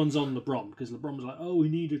 And that one's on LeBron because LeBron was like, we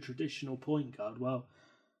need a traditional point guard. Well,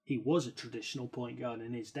 he was a traditional point guard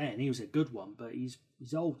in his day, and he was a good one, but he's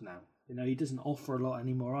old now. He doesn't offer a lot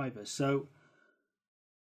anymore either. So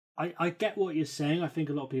I get what you're saying. I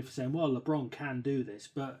think a lot of people are saying, well, LeBron can do this,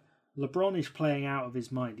 but LeBron is playing out of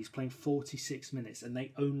his mind. He's playing 46 minutes and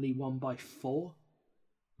they only won by 4.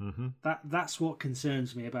 Mm-hmm. That's what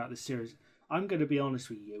concerns me about this series. I'm going to be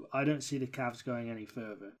honest with you. I don't see the Cavs going any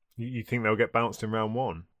further. You think they'll get bounced in round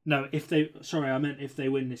 1? No, if they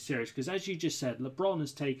win this series. Because as you just said, LeBron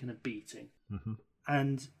has taken a beating. Mm-hmm.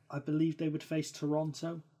 And I believe they would face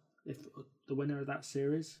Toronto, if the winner of that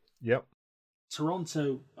series. Yep.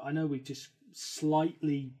 Toronto, I know we just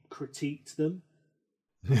slightly critiqued them,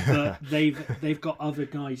 but they've got other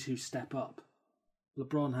guys who step up.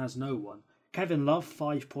 LeBron has no one. Kevin Love,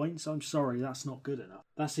 5 points. I'm sorry, that's not good enough.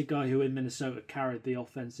 That's a guy who in Minnesota carried the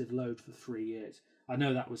offensive load for 3 years. I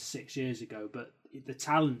know that was 6 years ago, but the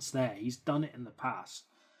talent's there. He's done it in the past.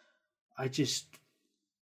 I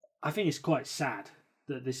think it's quite sad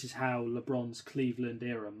that this is how LeBron's Cleveland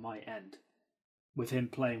era might end, with him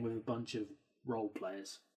playing with a bunch of role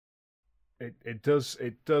players. It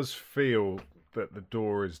does feel that the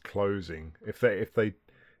door is closing. If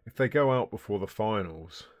they go out before the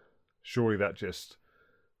finals, surely that just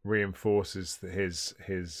reinforces his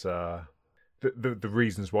the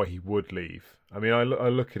reasons why he would leave. I mean, I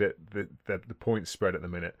look at it the point spread at the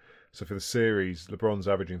minute. So for the series, LeBron's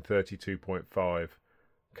averaging 32.5.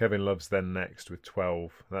 Kevin Love's then next with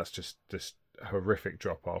 12. That's just a horrific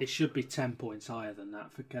drop off. It should be 10 points higher than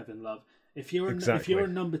that for Kevin Love. If you're a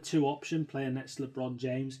number 2 option playing next to LeBron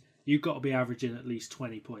James, you've got to be averaging at least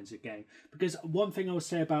 20 points a game. Because one thing I would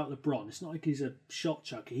say about LeBron, it's not like he's a shot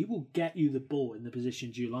chucker. He will get you the ball in the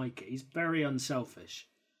positions you like it. He's very unselfish.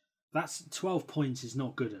 That's 12 points is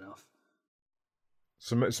not good enough.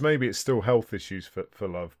 So maybe it's still health issues for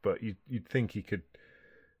Love, but you'd think he could,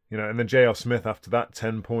 and then J.R. Smith after that,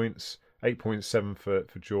 10 points, 8.7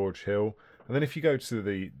 for George Hill. And then if you go to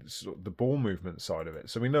the ball movement side of it,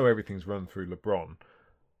 so we know everything's run through LeBron.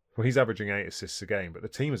 Well, he's averaging 8 assists a game, but the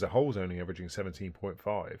team as a whole is only averaging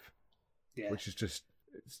 17.5. Yeah. Which is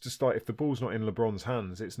it's just like if the ball's not in LeBron's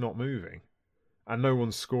hands, it's not moving. And no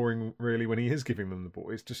one's scoring really when he is giving them the ball.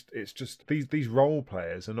 It's just these role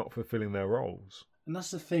players are not fulfilling their roles. And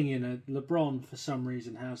that's the thing, LeBron for some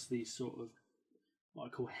reason has these sort of what I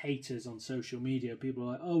call haters on social media. People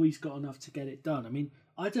are like, he's got enough to get it done. I mean,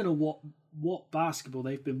 I don't know what basketball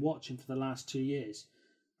they've been watching for the last 2 years,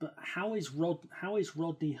 But how is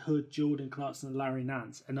Rodney Hood, Jordan Clarkson, and Larry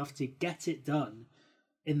Nance enough to get it done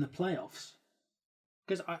in the playoffs?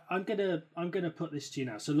 Because I'm gonna put this to you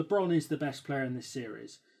now. So LeBron is the best player in this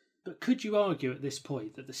series, but could you argue at this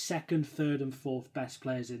point that the second, third, and fourth best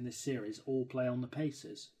players in this series all play on the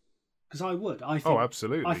Paces? Because I would. I think,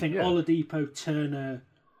 absolutely. I think Oladipo, Turner,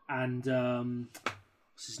 and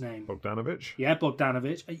what's his name? Bogdanovic. Yeah,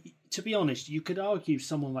 Bogdanovic. To be honest, you could argue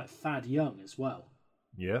someone like Thad Young as well.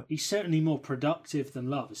 Yeah. He's certainly more productive than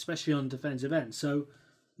Love, especially on defensive end. So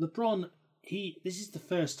LeBron, this is the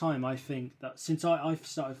first time I think that since I've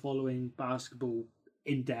started following basketball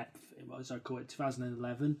in depth, as I call it,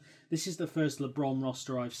 2011, this is the first LeBron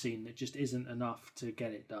roster I've seen that just isn't enough to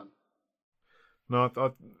get it done. No,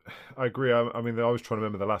 I agree. I mean, I was trying to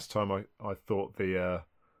remember the last time I thought the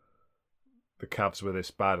Cavs were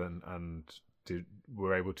this bad and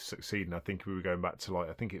were able to succeed. And I think we were going back to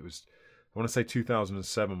I want to say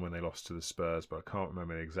 2007 when they lost to the Spurs, but I can't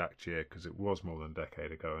remember the exact year because it was more than a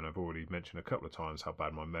decade ago, and I've already mentioned a couple of times how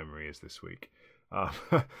bad my memory is this week.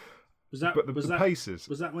 The Pacers.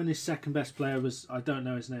 Was that when his second best player was, I don't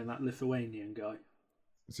know his name, that Lithuanian guy?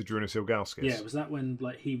 Zydrunas Ilgauskas. Yeah, was that when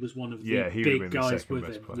he was one of the big guys with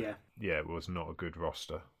him? Player. Yeah, it was not a good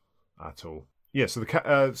roster at all. Yeah, so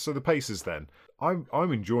the Pacers then. I'm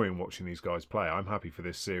enjoying watching these guys play. I'm happy for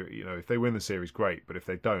this series. You know, if they win the series, great. But if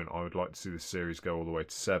they don't, I would like to see this series go all the way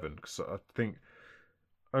to 7 because I think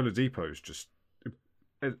Oladipo's just,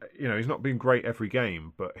 he's not been great every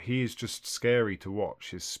game, but he is just scary to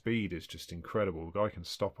watch. His speed is just incredible. The guy can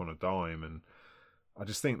stop on a dime, and I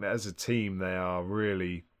just think that as a team, they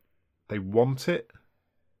want it.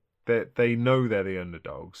 They know they're the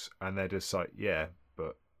underdogs, and they're just like, yeah,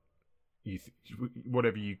 but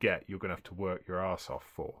whatever you get, you're going to have to work your ass off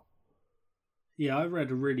for. Yeah, I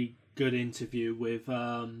read a really good interview with,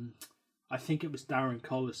 I think it was Darren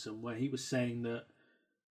Collison, where he was saying that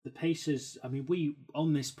the Pacers, I mean,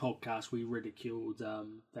 on this podcast, we ridiculed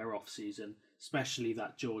their off-season, especially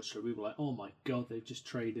that George. So we were like, oh my God, they've just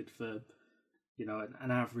traded for,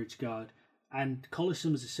 an average guard. And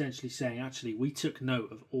Collison was essentially saying, actually, we took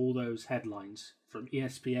note of all those headlines from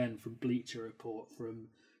ESPN, from Bleacher Report, from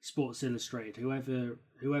Sports Illustrated,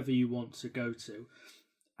 whoever you want to go to,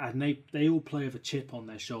 and they all play with a chip on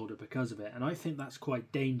their shoulder because of it. And I think that's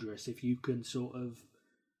quite dangerous if you can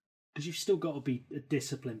because you've still got to be a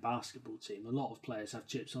disciplined basketball team. A lot of players have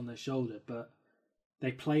chips on their shoulder, but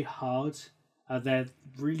they play hard. They're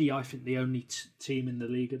really, I think, the only team in the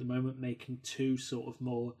league at the moment making two sort of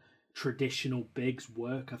more traditional bigs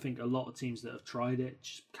work. I think a lot of teams that have tried it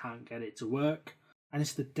just can't get it to work. And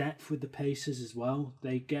it's the depth with the Pacers as well.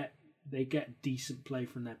 They get decent play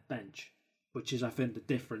from their bench, which is, I think, the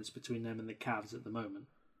difference between them and the Cavs at the moment.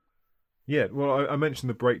 Yeah, well, I mentioned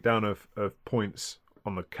the breakdown of points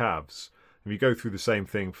on the Cavs. If you go through the same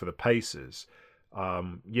thing for the Pacers,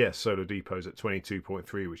 yes, Oladipo's at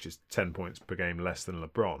 22.3, which is 10 points per game less than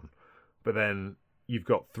LeBron. But then you've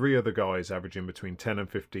got 3 other guys averaging between 10 and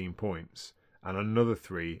 15 points, and another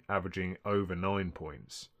 3 averaging over 9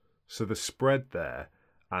 points. So the spread there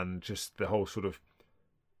and just the whole sort of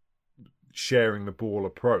sharing the ball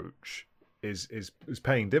approach is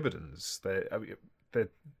paying dividends. They're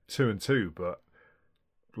 2-2, but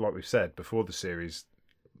like we said before the series,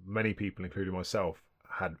 many people, including myself,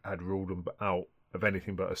 had ruled them out of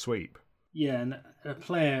anything but a sweep. Yeah, and a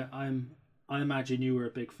player I imagine you were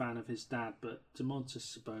a big fan of his dad, but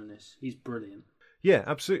Domantas Sabonis, he's brilliant. Yeah,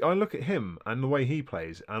 absolutely. I look at him and the way he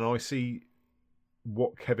plays, and I see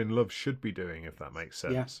what Kevin Love should be doing, if that makes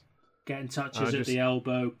sense. Yeah. Getting touches at the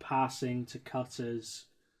elbow, passing to cutters.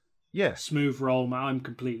 Yeah. Smooth roll. I'm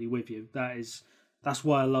completely with you. That's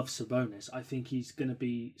why I love Sabonis. I think he's going to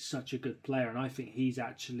be such a good player, and I think he's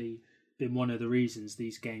actually been one of the reasons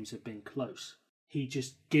these games have been close. He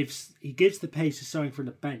just gives the Pacers something from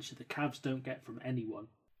the bench that the Cavs don't get from anyone.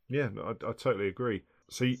 Yeah, I totally agree.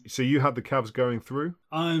 So you had the Cavs going through?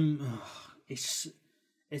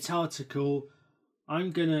 It's hard to call.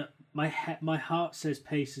 My heart says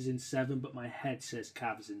Pacers in 7, but my head says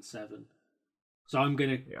Cavs in 7. So I'm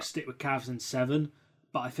gonna stick with Cavs in 7.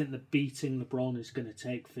 But I think the beating LeBron is going to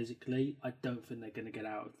take physically, I don't think they're going to get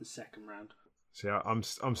out of the second round. See, I'm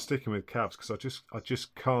sticking with Cavs because I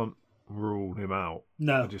just can't rule him out.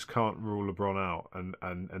 No, I just can't rule LeBron out, and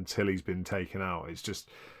until he's been taken out, I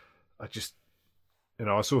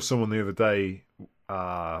saw someone the other day.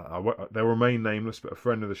 They'll remain nameless, but a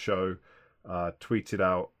friend of the show tweeted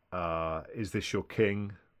out, "Is this your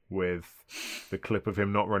king?" with the clip of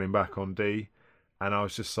him not running back on D, and I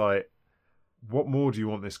was just like, what more do you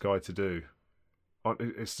want this guy to do?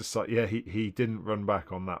 it's just like, yeah, he didn't run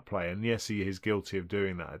back on that play, and yes, he is guilty of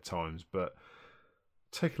doing that at times, but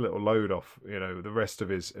take a little load off, the rest of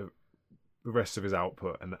his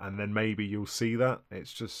output, and then maybe you'll see that.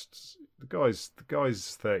 It's just the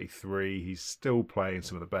guy's 33. He's still playing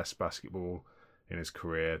some of the best basketball in his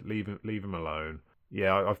career. Leave him alone.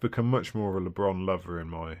 Yeah, I've become much more of a LeBron lover in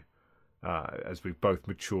my as we've both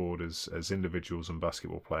matured as individuals and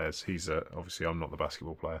basketball players. He's obviously, I'm not the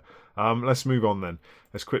basketball player. Let's move on then.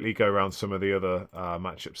 Let's quickly go around some of the other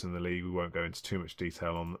matchups in the league. We won't go into too much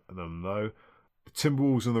detail on them though. The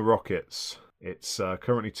Timberwolves and the Rockets. It's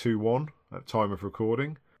currently 2-1 at time of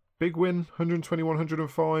recording. Big win,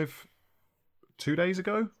 121-105 2 days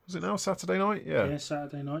ago. Was it now Saturday night? Yeah,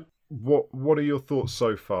 Saturday night. What are your thoughts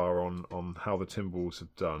so far on how the Timberwolves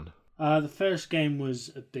have done? The first game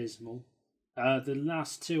was abysmal. The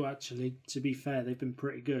last two, actually, to be fair, they've been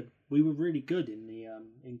pretty good. We were really good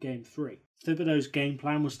in game 3. Thibodeau's game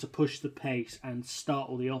plan was to push the pace and start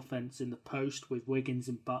all the offense in the post with Wiggins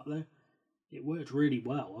and Butler. It worked really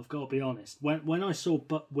well, I've got to be honest. When I saw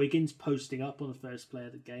Wiggins posting up on the first play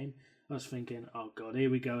of the game, I was thinking, oh God, here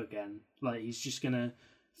we go again. Like, he's just going to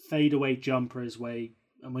fade away jumper his way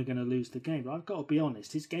and we're going to lose the game. But I've got to be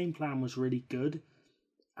honest, his game plan was really good.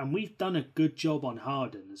 And we've done a good job on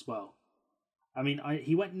Harden as well. I mean,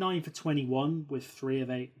 he went 9 for 21 with 3 of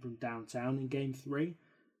 8 from downtown in game 3.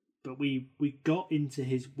 But we got into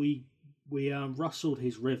we rustled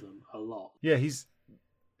his rhythm a lot. Yeah,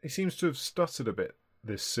 he seems to have stuttered a bit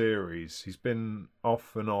this series. He's been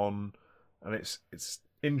off and on, and it's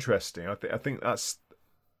interesting. I think that's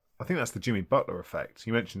the Jimmy Butler effect.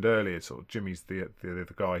 You mentioned earlier, sort of Jimmy's the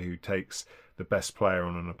guy who takes the best player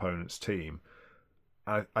on an opponent's team.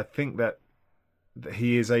 I think that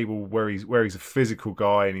he is able, where he's a physical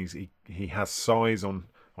guy and he has size on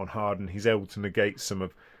Harden. He's able to negate some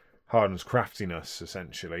of Harden's craftiness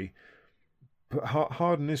essentially. But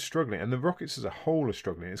Harden is struggling, and the Rockets as a whole are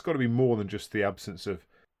struggling. It's got to be more than just the absence of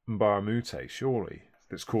Mbah a Moute, surely,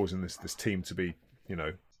 that's causing this team to be,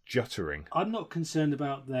 juttering. I'm not concerned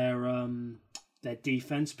about their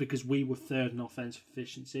defense because we were third in offensive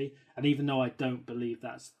efficiency, and even though I don't believe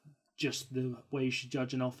that's just the way you should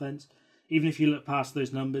judge an offense, even if you look past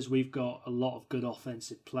those numbers, we've got a lot of good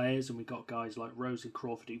offensive players, and we've got guys like Rose and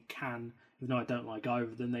Crawford who can, even though I don't like either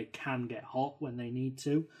of them, they can get hot when they need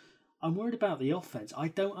to. I'm worried about the offense. I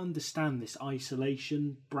don't understand this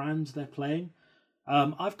isolation brand they're playing.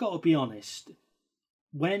 I've got to be honest.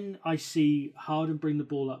 When I see Harden bring the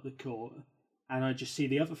ball up the court and I just see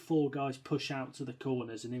the other 4 guys push out to the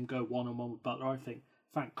corners and him go one-on-one with Butler, I think,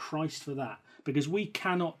 thank Christ for that. Because we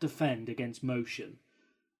cannot defend against motion.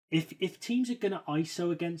 If teams are going to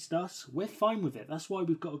ISO against us, we're fine with it. That's why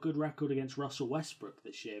we've got a good record against Russell Westbrook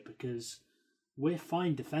this year, because we're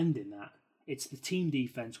fine defending that. It's the team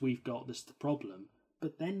defense we've got that's the problem,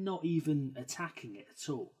 but they're not even attacking it at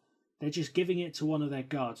all. They're just giving it to one of their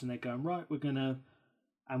guards and they're going, right, we're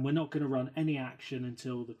not going to run any action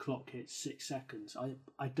until the clock hits 6 seconds.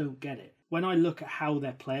 I don't get it. When I look at how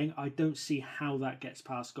they're playing, I don't see how that gets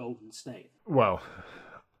past Golden State. Well,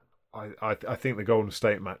 I think the Golden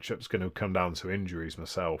State matchup's going to come down to injuries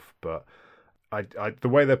myself, but the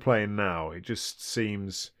way they're playing now, it just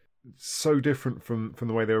seems so different from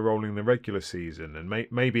the way they were rolling in the regular season, and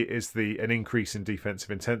maybe it is an increase in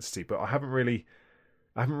defensive intensity, but I haven't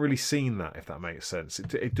really seen that, if that makes sense.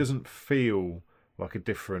 It doesn't feel like a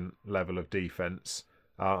different level of defense.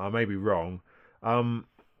 I may be wrong.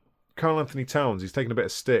 Karl Anthony Towns, he's taken a bit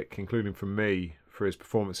of stick, including from me, for his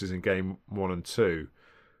performances in game 1 and 2.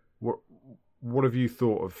 What have you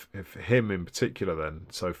thought of him in particular then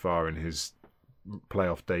so far in his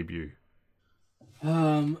playoff debut?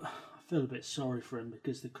 I feel a bit sorry for him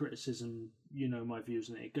because the criticism, my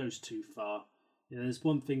views on it goes too far. There's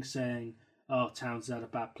one thing saying, oh, Towns had a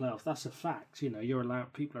bad playoff. That's a fact. People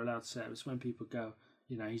are allowed to say it. It's when people go,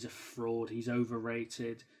 he's a fraud, he's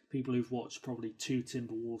overrated. People who've watched probably 2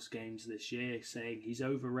 Timberwolves games this year saying he's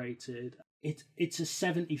overrated. It's a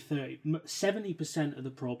 70-30. 70% of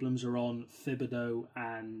the problems are on Thibodeau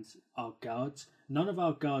and our guards. None of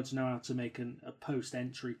our guards know how to make a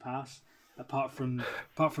post-entry pass. Apart from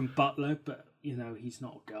Butler, but he's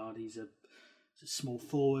not a guard. He's a small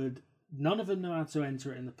forward. None of them know how to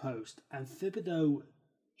enter it in the post. And Thibodeau,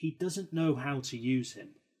 he doesn't know how to use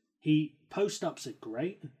him. Post ups are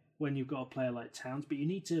great when you've got a player like Towns, but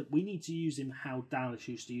we need to use him how Dallas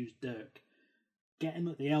used to use Dirk. Get him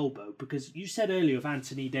at the elbow, because you said earlier of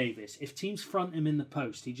Anthony Davis, if teams front him in the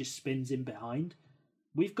post, he just spins in behind.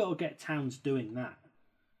 We've got to get Towns doing that.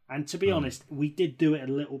 And to be honest, we did do it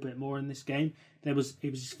a little bit more in this game. It was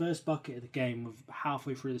his first bucket of the game.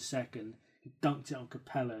 Halfway through the second, He dunked it on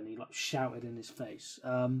Capella and he like shouted in his face.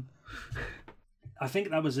 I think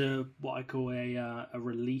that was what I call a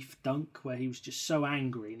relief dunk, where he was just so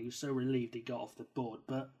angry and he was so relieved he got off the board.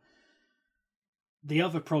 But the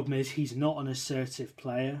other problem is he's not an assertive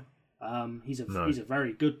player. He's a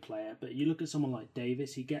very good player, but you look at someone like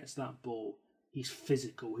Davis, he gets that ball. He's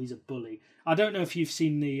physical. He's a bully. I don't know if you've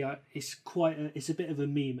seen the. It's a bit of a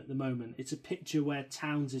meme at the moment. It's a picture where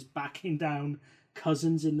Towns is backing down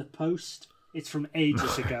Cousins in the post. It's from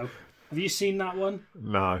ages ago. Have you seen that one?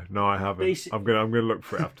 No, I haven't. I'm gonna look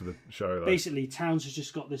for it after the show. Though. Basically, Towns has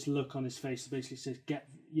just got this look on his face that basically says,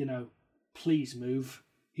 please move."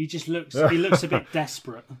 He just looks. He looks a bit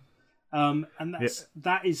desperate, and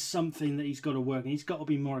that is something that he's got to work on. He's got to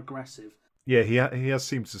be more aggressive. Yeah, he has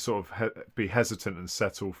seemed to sort of be hesitant and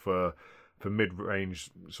settle for mid-range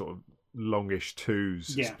sort of longish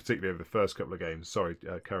twos, particularly over the first couple of games. Sorry,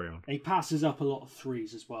 carry on. He passes up a lot of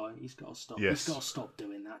threes as well, and he's got to stop. Yes. He's got to stop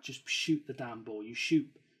doing that. Just shoot the damn ball. You shoot.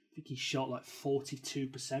 I think he shot like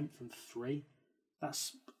 42% from three.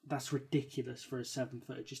 That's ridiculous for a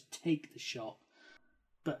 7-footer. Just take the shot.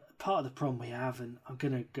 But part of the problem we have, and I'm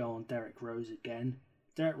going to go on Derrick Rose again.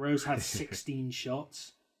 Derrick Rose had 16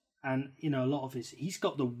 shots. And, a lot of he's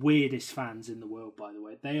got the weirdest fans in the world, by the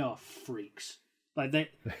way. They are freaks.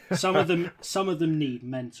 Like some of them need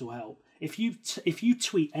mental help. If you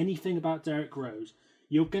tweet anything about Derrick Rose,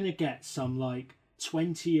 you're going to get some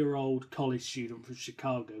 20-year-old college student from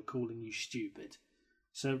Chicago calling you stupid.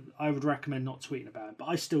 So I would recommend not tweeting about him, but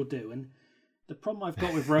I still do. And the problem I've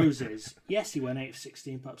got with Rose is, yes, he went 8 of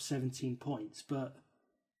 16, put up 17 points, but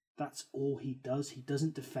that's all he does. He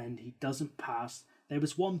doesn't defend. He doesn't pass. There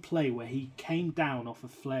was one play where he came down off a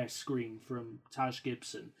flare screen from Taj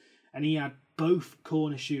Gibson, and he had both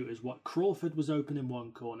corner shooters. Crawford was open in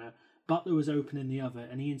one corner, Butler was open in the other,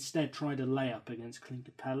 and he instead tried a layup against Clint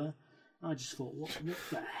Capella. I just thought, what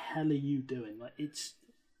the hell are you doing?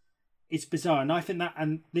 It's bizarre, and I think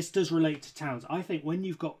and this does relate to Towns. I think when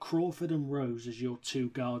you've got Crawford and Rose as your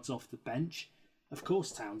two guards off the bench, of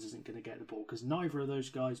course Towns isn't going to get the ball because neither of those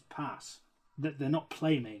guys pass. They're not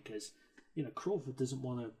playmakers. Crawford doesn't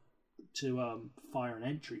want to fire an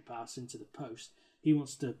entry pass into the post. He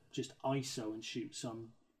wants to just ISO and shoot some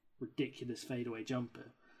ridiculous fadeaway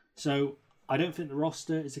jumper. So I don't think the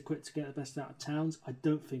roster is equipped to get the best out of Towns. I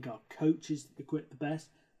don't think our coach is equipped the best,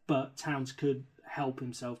 but Towns could help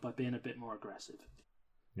himself by being a bit more aggressive.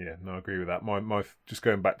 Yeah, no, I agree with that. My just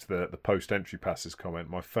going back to the post-entry passes comment,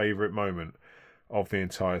 my favourite moment of the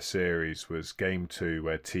entire series was Game 2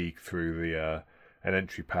 where Teague threw an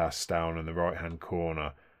entry pass down in the right-hand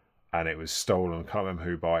corner, and it was stolen. I can't remember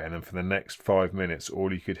who by. And then for the next 5 minutes,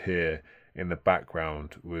 all you could hear in the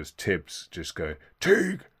background was Tibbs just go,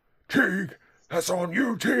 Teague, that's on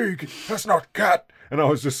you, Teague. That's not Cat. And I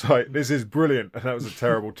was just like, this is brilliant. And that was a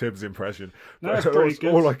terrible Tibbs impression. That's pretty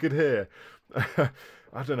good. All I could hear.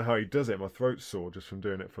 I don't know how he does it. My throat's sore just from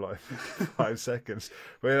doing it for 5 seconds.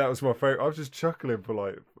 But yeah, that was my favourite. I was just chuckling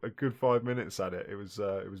for a good 5 minutes at it. It was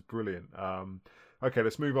brilliant. Okay,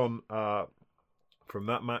 let's move on from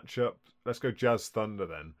that matchup. Let's go Jazz Thunder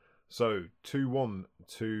then. So 2-1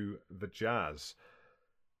 to the Jazz.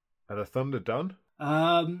 Are the Thunder done?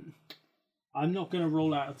 I'm not going to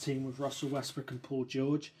roll out a team with Russell Westbrook and Paul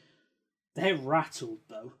George. They're rattled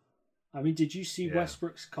though. I mean, did you see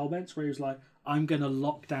Westbrook's comments where he was like, I'm going to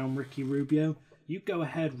lock down Ricky Rubio? You go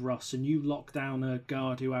ahead, Russ, and you lock down a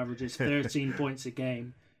guard who averages 13 points a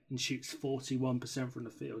game and shoots 41% from the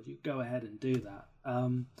field. You go ahead and do that.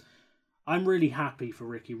 I'm really happy for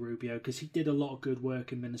Ricky Rubio because he did a lot of good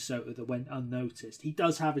work in Minnesota that went unnoticed. He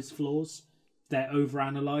does have his flaws. They're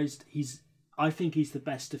overanalyzed. I think he's the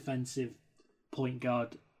best defensive point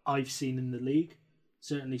guard I've seen in the league,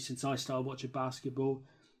 certainly since I started watching basketball.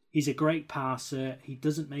 He's a great passer. He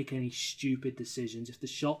doesn't make any stupid decisions. If the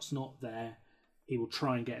shot's not there, he will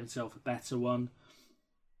try and get himself a better one.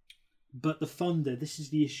 But the Thunder, this is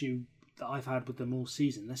the issue that I've had with them all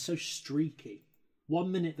season. They're so streaky. 1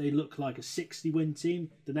 minute they look like a 60-win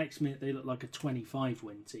team. The next minute they look like a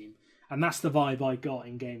 25-win team. And that's the vibe I got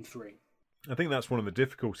in Game 3. I think that's one of the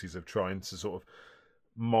difficulties of trying to sort of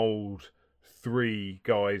mould 3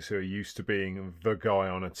 guys who are used to being the guy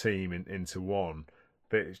on a team into one.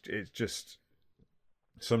 It's just,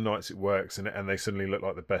 some nights it works and they suddenly look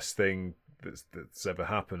like the best thing that's ever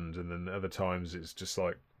happened. And then other times it's just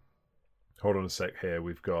like, hold on a sec here,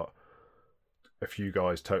 we've got a few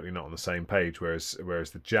guys totally not on the same page, whereas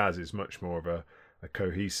the Jazz is much more of a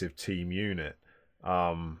cohesive team unit.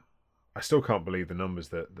 I still can't believe the numbers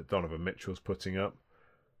that Donovan Mitchell's putting up.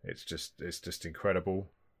 It's just incredible.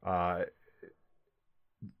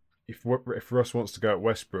 If Russ wants to go at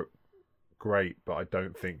Westbrook great, but I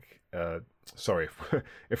don't think. Sorry,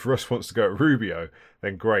 if Russ wants to go at Rubio,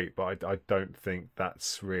 then great, but I don't think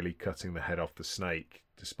that's really cutting the head off the snake.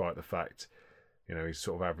 Despite the fact, he's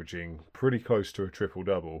sort of averaging pretty close to a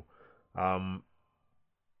triple-double.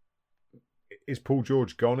 Is Paul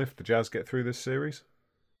George gone if the Jazz get through this series?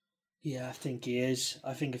 Yeah, I think he is.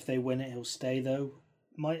 I think if they win it, he'll stay, though.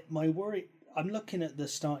 My worry... I'm looking at the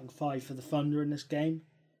starting five for the Thunder in this game.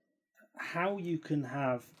 How you can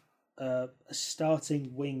have a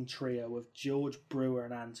starting wing trio of George, Brewer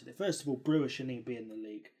and Anthony. First of all, Brewer shouldn't even be in the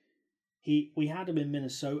league. We had him in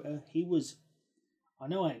Minnesota. He was... I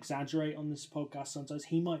know I exaggerate on this podcast sometimes.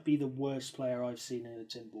 He might be the worst player I've seen in a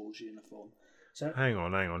Timberwolves uniform. So hang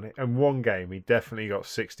on. In one game, he definitely got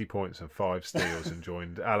 60 points and 5 steals and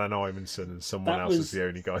joined Allen Iverson and someone else as the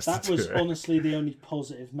only guys to do it. That was honestly the only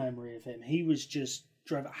positive memory of him. He was just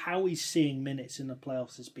driven. How he's seeing minutes in the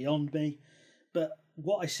playoffs is beyond me. But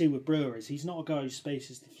what I see with Brewer is he's not a guy who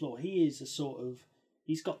spaces the floor. He is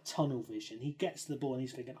he's got tunnel vision. He gets the ball and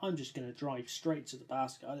he's thinking, I'm just going to drive straight to the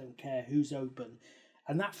basket. I don't care who's open.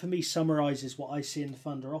 And that, for me, summarises what I see in the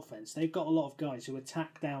Thunder offense. They've got a lot of guys who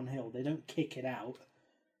attack downhill. They don't kick it out.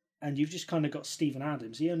 And you've just kind of got Steven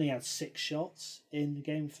Adams. He only had 6 shots in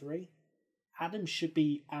Game 3. Adams should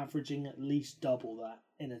be averaging at least double that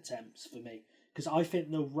in attempts for me. Because I think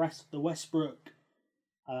the Westbrook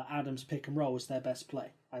Adams pick and roll is their best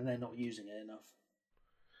play. And they're not using it enough.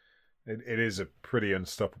 It is a pretty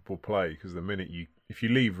unstoppable play. Because the minute if you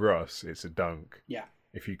leave Russ, it's a dunk. Yeah.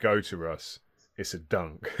 If you go to Russ, it's a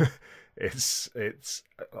dunk.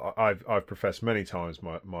 I've professed many times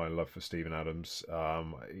my love for Steven Adams.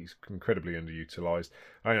 He's incredibly underutilized.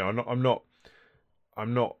 I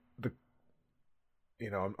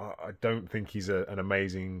don't think he's an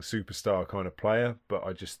amazing superstar kind of player, but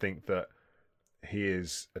I just think that he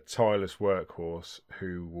is a tireless workhorse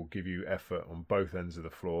who will give you effort on both ends of the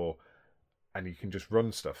floor, and you can just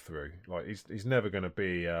run stuff through. Like he's never going to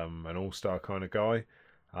be an all-star kind of guy.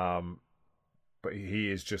 But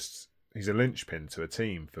he's a linchpin to a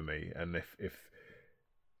team for me. And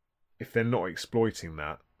if they're not exploiting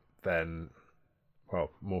that, then, well,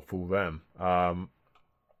 more fool them.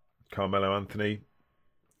 Carmelo Anthony,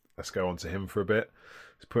 let's go on to him for a bit.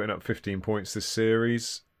 He's putting up 15 points this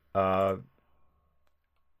series. Do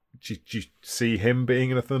you see him being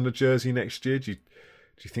in a Thunder jersey next year? Do you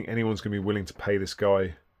think anyone's going to be willing to pay this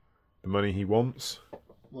guy the money he wants?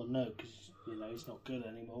 Well, no, because he's not good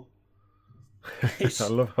anymore. I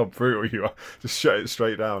love how brutal you are. Just shut it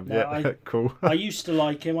straight down. No, yeah, cool. I used to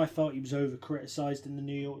like him. I thought he was over-criticised in the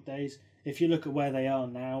New York days. If you look at where they are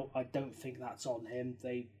now, I don't think that's on him.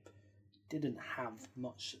 They didn't have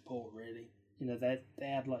much support, really. They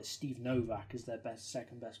had like Steve Novak as their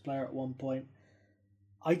second best player at one point.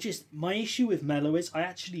 My issue with Melo is I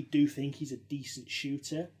actually do think he's a decent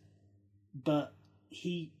shooter, but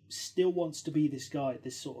he still wants to be this guy,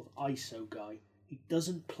 this sort of ISO guy. He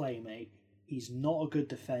doesn't play make. He's not a good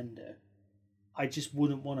defender. I just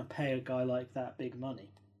wouldn't want to pay a guy like that big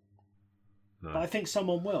money. No. But I think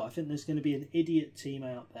someone will. I think there's going to be an idiot team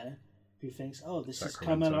out there who thinks, oh, this is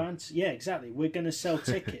Carmelo Anthony. Yeah, exactly. We're going to sell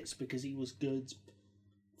tickets because he was good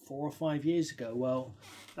 4 or 5 years ago. Well,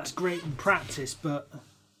 that's great in practice, but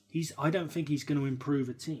I don't think he's going to improve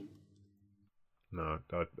a team. No,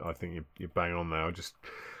 I think you're bang on there. I just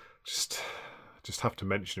have to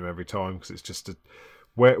mention him every time because it's just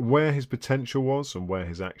where his potential was and where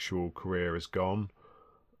his actual career has gone.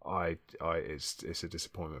 It's a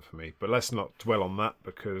disappointment for me. But let's not dwell on that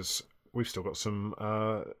because we've still got some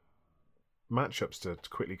matchups to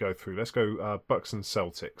quickly go through. Let's go Bucks and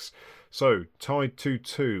Celtics. So tied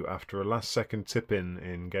 2-2 after a last-second tip-in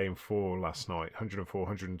in Game 4 last night.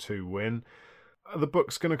 104-102 win. Are the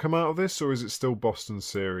Bucks going to come out of this, or is it still Boston's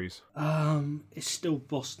series? It's still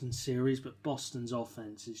Boston's series, but Boston's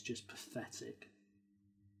offense is just pathetic.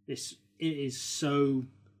 It's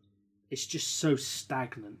just so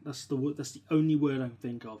stagnant. That's the only word I can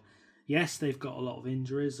think of. Yes, they've got a lot of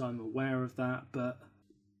injuries. I'm aware of that, but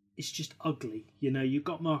it's just ugly. You've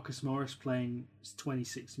got Marcus Morris playing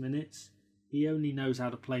 26 minutes. He only knows how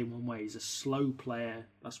to play one way. He's a slow player.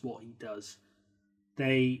 That's what he does.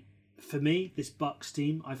 For me, this Bucks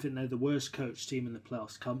team, I think they're the worst coached team in the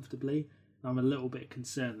playoffs comfortably. I'm a little bit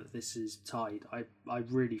concerned that this is tied. I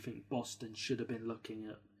really think Boston should have been looking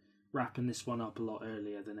at wrapping this one up a lot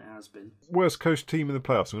earlier than it has been. Worst coached team in the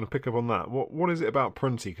playoffs. I'm going to pick up on that. What is it about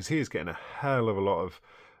Prunty? Because he is getting a hell of a lot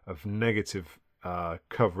of negative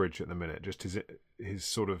coverage at the minute. Just his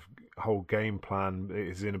sort of whole game plan,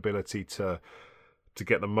 his inability to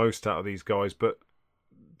get the most out of these guys. But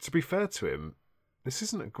to be fair to him, this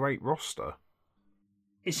isn't a great roster.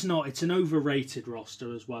 It's not. It's an overrated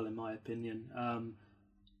roster as well, in my opinion.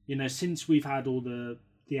 Since we've had all the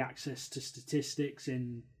access to statistics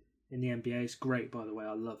in the NBA, it's great, by the way.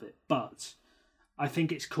 I love it. But I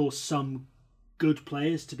think it's caused some good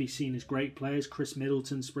players to be seen as great players. Chris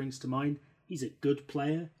Middleton springs to mind. He's a good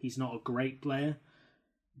player. He's not a great player.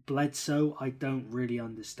 Bledsoe, I don't really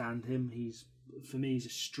understand him. For me, he's a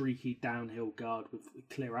streaky downhill guard with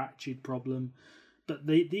a clear attitude problem. But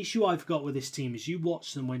the issue I've got with this team is you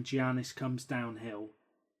watch them when Giannis comes downhill.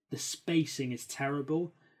 The spacing is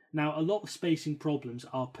terrible. Now, a lot of spacing problems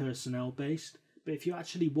are personnel based, but if you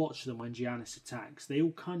actually watch them when Giannis attacks, they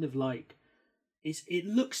all kind of like... It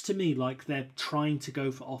looks to me like they're trying to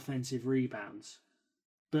go for offensive rebounds.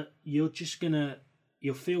 But you're just going to...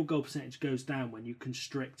 Your field goal percentage goes down when you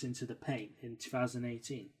constrict into the paint in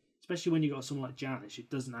 2018. Especially when you've got someone like Giannis who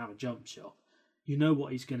doesn't have a jump shot. You know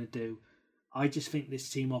what he's going to do. I just think this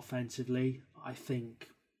team offensively, I think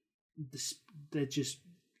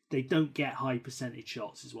they don't get high percentage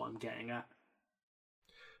shots is what I'm getting at.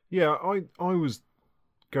 Yeah, I was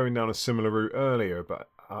going down a similar route earlier, but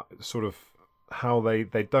sort of how they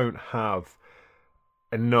don't have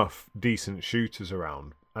enough decent shooters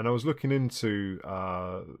around. And I was looking into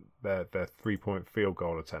their 3-point field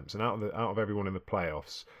goal attempts, and out of everyone in the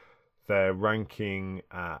playoffs, they're ranking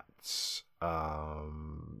at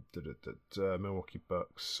Milwaukee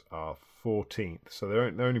Bucks are 14th, so they're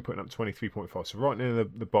only putting up 23.5. So right near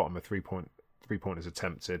the bottom of three pointers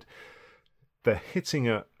attempted. They're hitting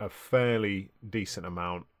a fairly decent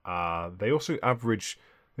amount. They also average.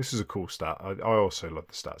 This is a cool stat. I also love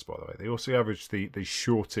the stats, by the way. They also average the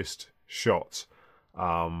shortest shot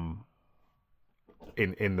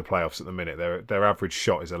in the playoffs at the minute. Their average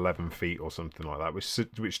shot is 11 feet or something like that,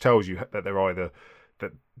 which tells you that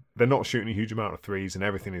they're not shooting a huge amount of threes and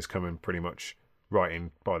everything is coming pretty much right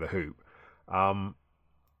in by the hoop.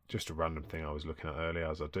 Just a random thing I was looking at earlier,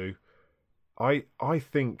 as I do. I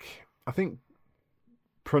think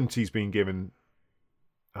Prunty's been given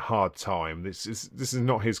a hard time. This is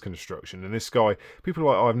not his construction, and this guy, people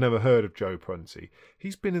are like, I've never heard of Joe Prunty.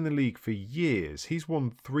 He's been in the league for years. He's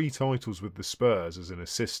won 3 titles with the Spurs as an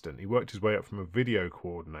assistant. He worked his way up from a video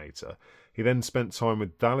coordinator. He then spent time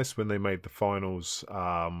with Dallas when they made the finals,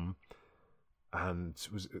 and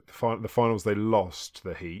was the finals they lost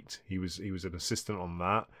the Heat. He was an assistant on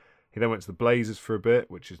that. He then went to the Blazers for a bit,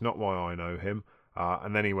 which is not why I know him.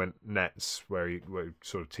 And then he went Nets, where he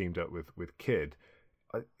sort of teamed up with Kidd.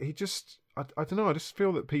 I don't know. I just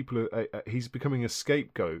feel that people he's becoming a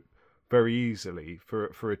scapegoat very easily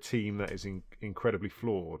for a team that is incredibly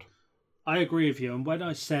flawed. I agree with you. And when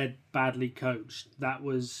I said badly coached, that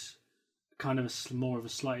was kind of more of a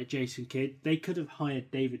slight at Jason Kidd. They could have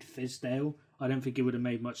hired David Fizdale. I don't think it would have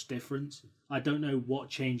made much difference. I don't know what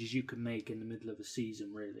changes you can make in the middle of a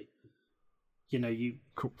season, really.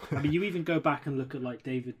 Cool. I mean, you even go back and look at like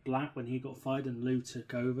David Blatt when he got fired and Lou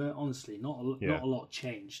took over. Honestly, not a lot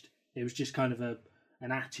changed. It was just kind of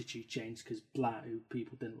an attitude change because Blatt, who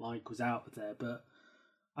people didn't like, was out of there. But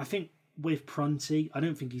I think with Prunty, I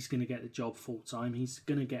don't think he's going to get the job full time. He's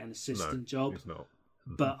going to get an assistant job. He's not.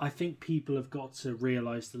 Mm-hmm. But I think people have got to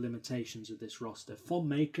realise the limitations of this roster. Thon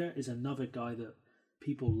Maker is another guy that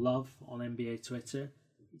people love on NBA Twitter.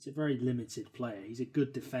 He's a very limited player. He's a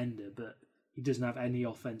good defender, but he doesn't have any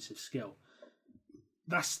offensive skill.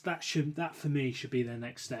 That for me should be their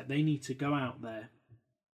next step. They need to go out there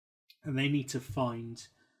and they need to find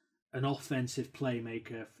an offensive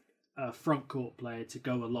playmaker, a front court player to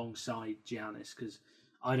go alongside Giannis, because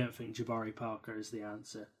I don't think Jabari Parker is the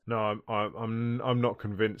answer. No, I'm not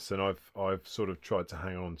convinced, and I've sort of tried to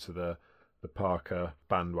hang on to the Parker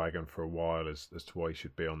bandwagon for a while as to why he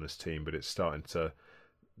should be on this team, but it's starting to,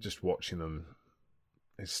 just watching them,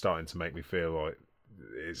 it's starting to make me feel like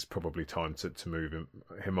it's probably time to move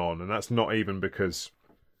him on. And that's not even because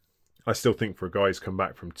I still think for a guy who's come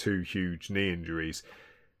back from 2 huge knee injuries,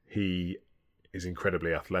 he is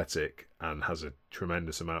incredibly athletic and has a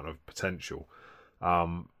tremendous amount of potential.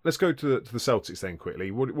 Let's go to the Celtics then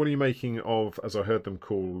quickly. What are you making of, as I heard them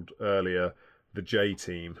called earlier, the J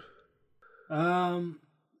team?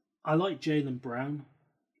 I like Jaylen Brown.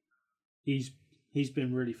 He's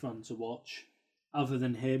been really fun to watch. Other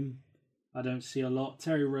than him, I don't see a lot.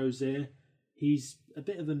 Terry Rozier, he's a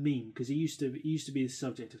bit of a meme because he used to be the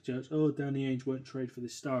subject of jokes. Oh, Danny Ainge won't trade for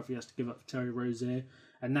this star if he has to give up for Terry Rozier.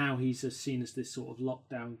 And now he's seen as this sort of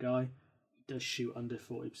lockdown guy. He does shoot under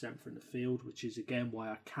 40% from the field, which is again why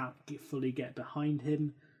I can't fully get behind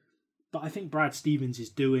him. But I think Brad Stevens is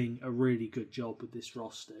doing a really good job with this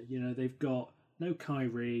roster. They've got no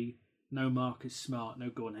Kyrie, no Marcus Smart, no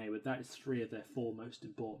Gordon Hayward. That is 3 of their 4 most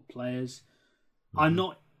important players. I'm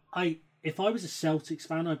not. If I was a Celtics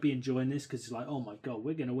fan, I'd be enjoying this because it's like, oh my god,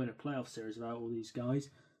 we're going to win a playoff series without all these guys.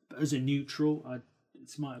 But as a neutral,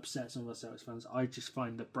 it might upset some of us Celtics fans. I just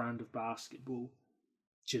find the brand of basketball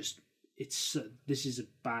this is a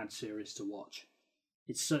bad series to watch.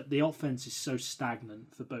 The offense is so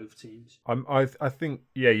stagnant for both teams. I think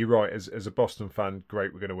you're right. As a Boston fan,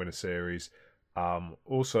 great, we're going to win a series.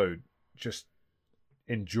 Also, just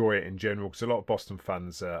enjoy it in general because a lot of Boston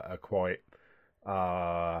fans are quite.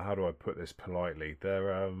 How do I put this politely?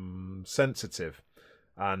 They're sensitive,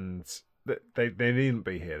 and they needn't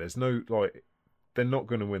be here. There's no they're not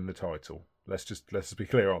going to win the title. Let's just be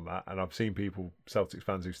clear on that. And I've seen Celtics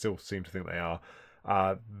fans who still seem to think they are.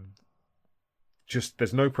 Just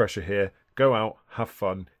there's no pressure here. Go out, have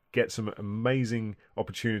fun, get some amazing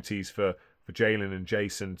opportunities for Jalen and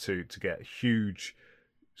Jason to get huge,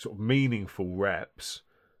 sort of meaningful reps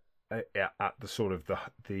at the sort of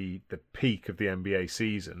the peak of the NBA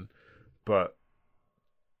season. But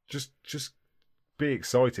just be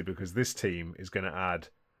excited because this team is going to add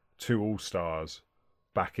 2 All-Stars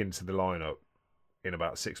back into the lineup in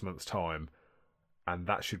about 6 months' time, and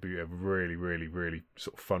that should be a really, really, really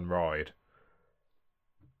sort of fun ride.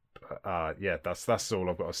 That's all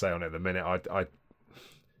I've got to say on it at the minute.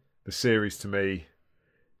 The series to me,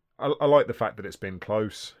 I like the fact that it's been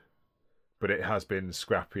close, but it has been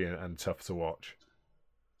scrappy and tough to watch.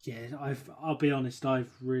 Yeah, I'll be honest. I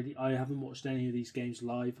haven't watched any of these games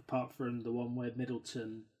live apart from the one where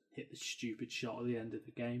Middleton hit the stupid shot at the end of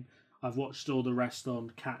the game. I've watched all the rest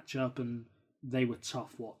on catch up, and they were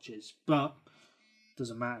tough watches. But it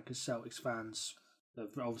doesn't matter because Celtics fans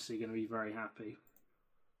are obviously going to be very happy.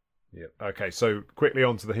 Yeah. Okay, so quickly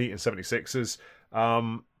on to the Heat and 76ers.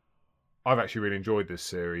 I've actually really enjoyed this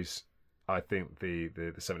series. I think the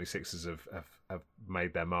 76ers have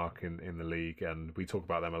made their mark in the league, and we talk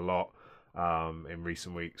about them a lot in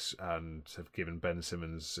recent weeks and have given Ben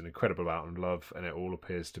Simmons an incredible amount of love, and it all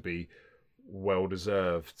appears to be well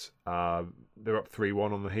deserved. They're up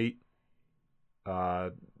 3-1 on the Heat.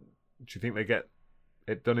 Do you think they get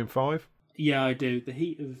it done in 5? Yeah, I do. The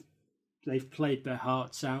Heat they've played their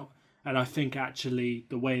hearts out, and I think actually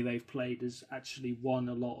the way they've played has actually won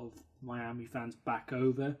a lot of Miami fans back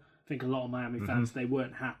over. I think a lot of Miami fans, they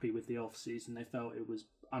weren't happy with the off-season. They felt it was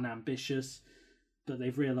unambitious, but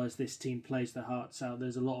they've realised this team plays their hearts out.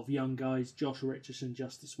 There's a lot of young guys, Josh Richardson,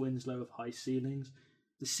 Justice Winslow, with high ceilings.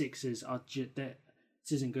 The Sixers are this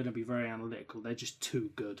isn't going to be very analytical. They're just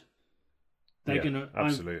too good. They're gonna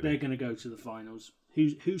go to the finals.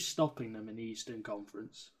 Who's stopping them in the Eastern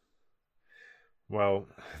Conference? Well,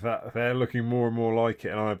 they're looking more and more like it,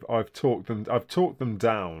 and I've talked them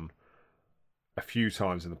down a few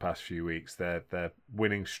times in the past few weeks. Their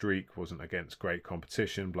winning streak wasn't against great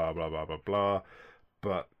competition, blah blah blah blah blah,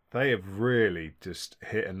 but they have really just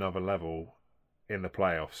hit another level in the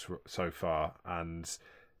playoffs so far, and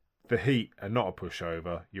the Heat are not a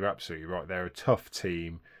pushover. You're absolutely right. They're a tough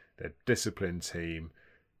team. They're a disciplined team,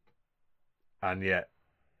 and yet,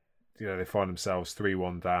 they find themselves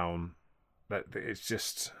 3-1 down. It's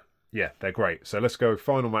just, they're great. So let's go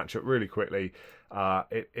final matchup really quickly.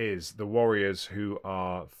 It is the Warriors, who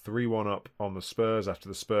are 3-1 up on the Spurs after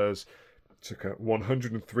the Spurs took a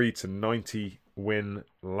 103-90 win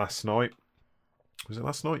last night. Was it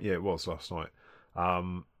last night? Yeah, it was last night.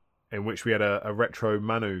 In which we had a retro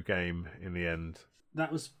Manu game in the end.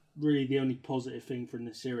 That was really the only positive thing from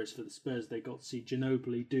this series for the Spurs. They got to see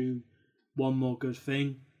Ginobili do one more good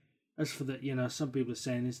thing. As for the, some people are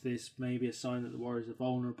saying, is this maybe a sign that the Warriors are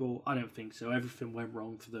vulnerable? I don't think so. Everything went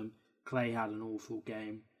wrong for them. Clay had an awful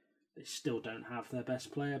game. They still don't have their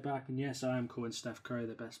best player back. And yes, I am calling Steph Curry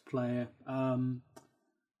their best player. I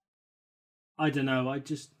don't know.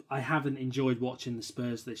 I haven't enjoyed watching the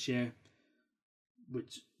Spurs this year,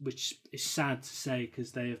 which is sad to say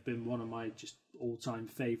because they have been one of my just all-time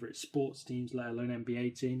favourite sports teams, let alone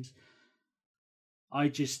NBA teams.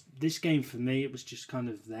 This game for me, it was just kind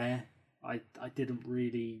of there. I didn't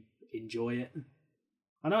really enjoy it.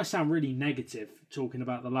 I know I sound really negative talking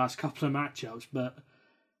about the last couple of matchups, but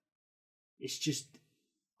it's just,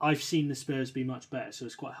 I've seen the Spurs be much better, so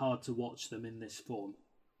it's quite hard to watch them in this form.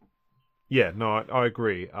 Yeah, no, I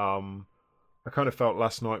agree. I kind of felt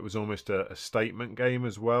last night was almost a statement game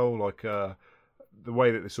as well, like the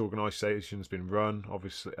way that this organisation's been run,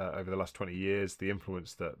 obviously, over the last 20 years, the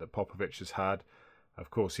influence that Popovich has had. Of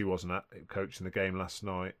course, he wasn't coaching the game last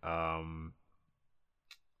night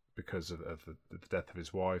because of the death of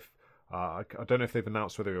his wife. I don't know if they've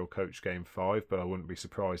announced whether he'll coach Game 5, but I wouldn't be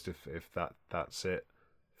surprised if that's it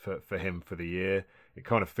for him for the year. It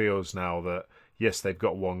kind of feels now that, yes, they've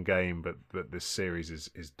got one game, but this series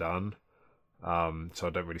is done. So I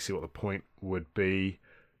don't really see what the point would be.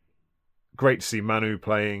 Great to see Manu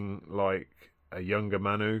playing like a younger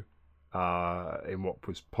Manu in what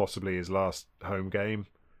was possibly his last home game.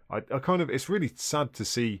 I kind of, it's really sad to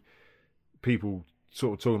see people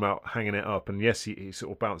sort of talking about hanging it up. And yes, he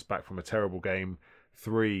sort of bounced back from a terrible game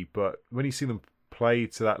 3, but when you see them play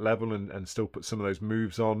to that level and still put some of those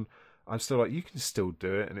moves on, I'm still like, you can still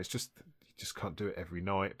do it. And it's just, you just can't do it every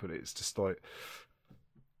night. But it's just like,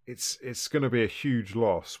 it's going to be a huge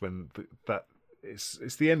loss when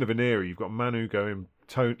it's the end of an era. You've got Manu going,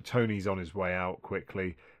 Tony's on his way out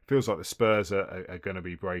quickly. Feels like the Spurs are going to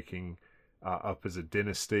be breaking up as a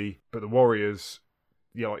dynasty. But the Warriors,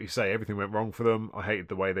 yeah, like you say, everything went wrong for them. I hated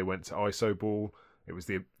the way they went to ISO ball. It was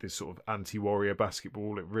this sort of anti-Warrior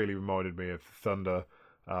basketball. It really reminded me of Thunder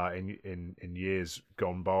in years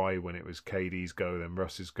gone by when it was KD's go, then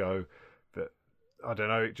Russ's go. That, I don't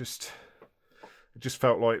know, it just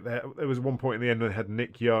felt like there was one point in the end they had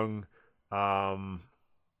Nick Young in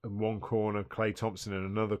one corner, Klay Thompson in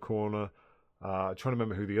another corner. Trying to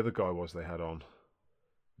remember who the other guy was they had on.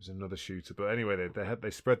 It was another shooter, but anyway, they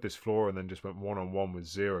spread this floor and then just went 1-on-1 with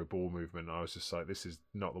zero ball movement. I was just like, this is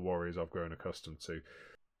not the Warriors I've grown accustomed to.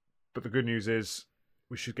 But the good news is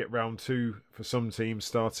we should get round 2 for some teams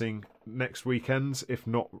starting next weekend. If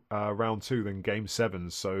not round 2, then game 7.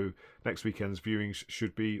 So next weekend's viewings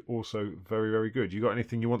should be also very, very good. You got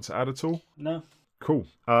anything you want to add at all? No. Cool.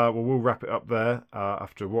 Well, we'll wrap it up there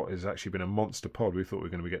after what has actually been a monster pod. We thought we were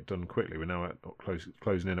going to get done quickly. We're now at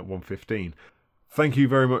closing in at 1:15. Thank you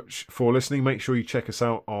very much for listening. Make sure you check us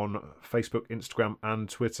out on Facebook, Instagram and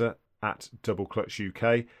Twitter at Double Clutch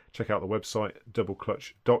UK. Check out the website,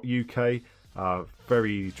 doubleclutch.uk.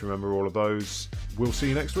 Very easy to remember all of those. We'll see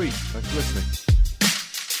you next week. Thanks for listening.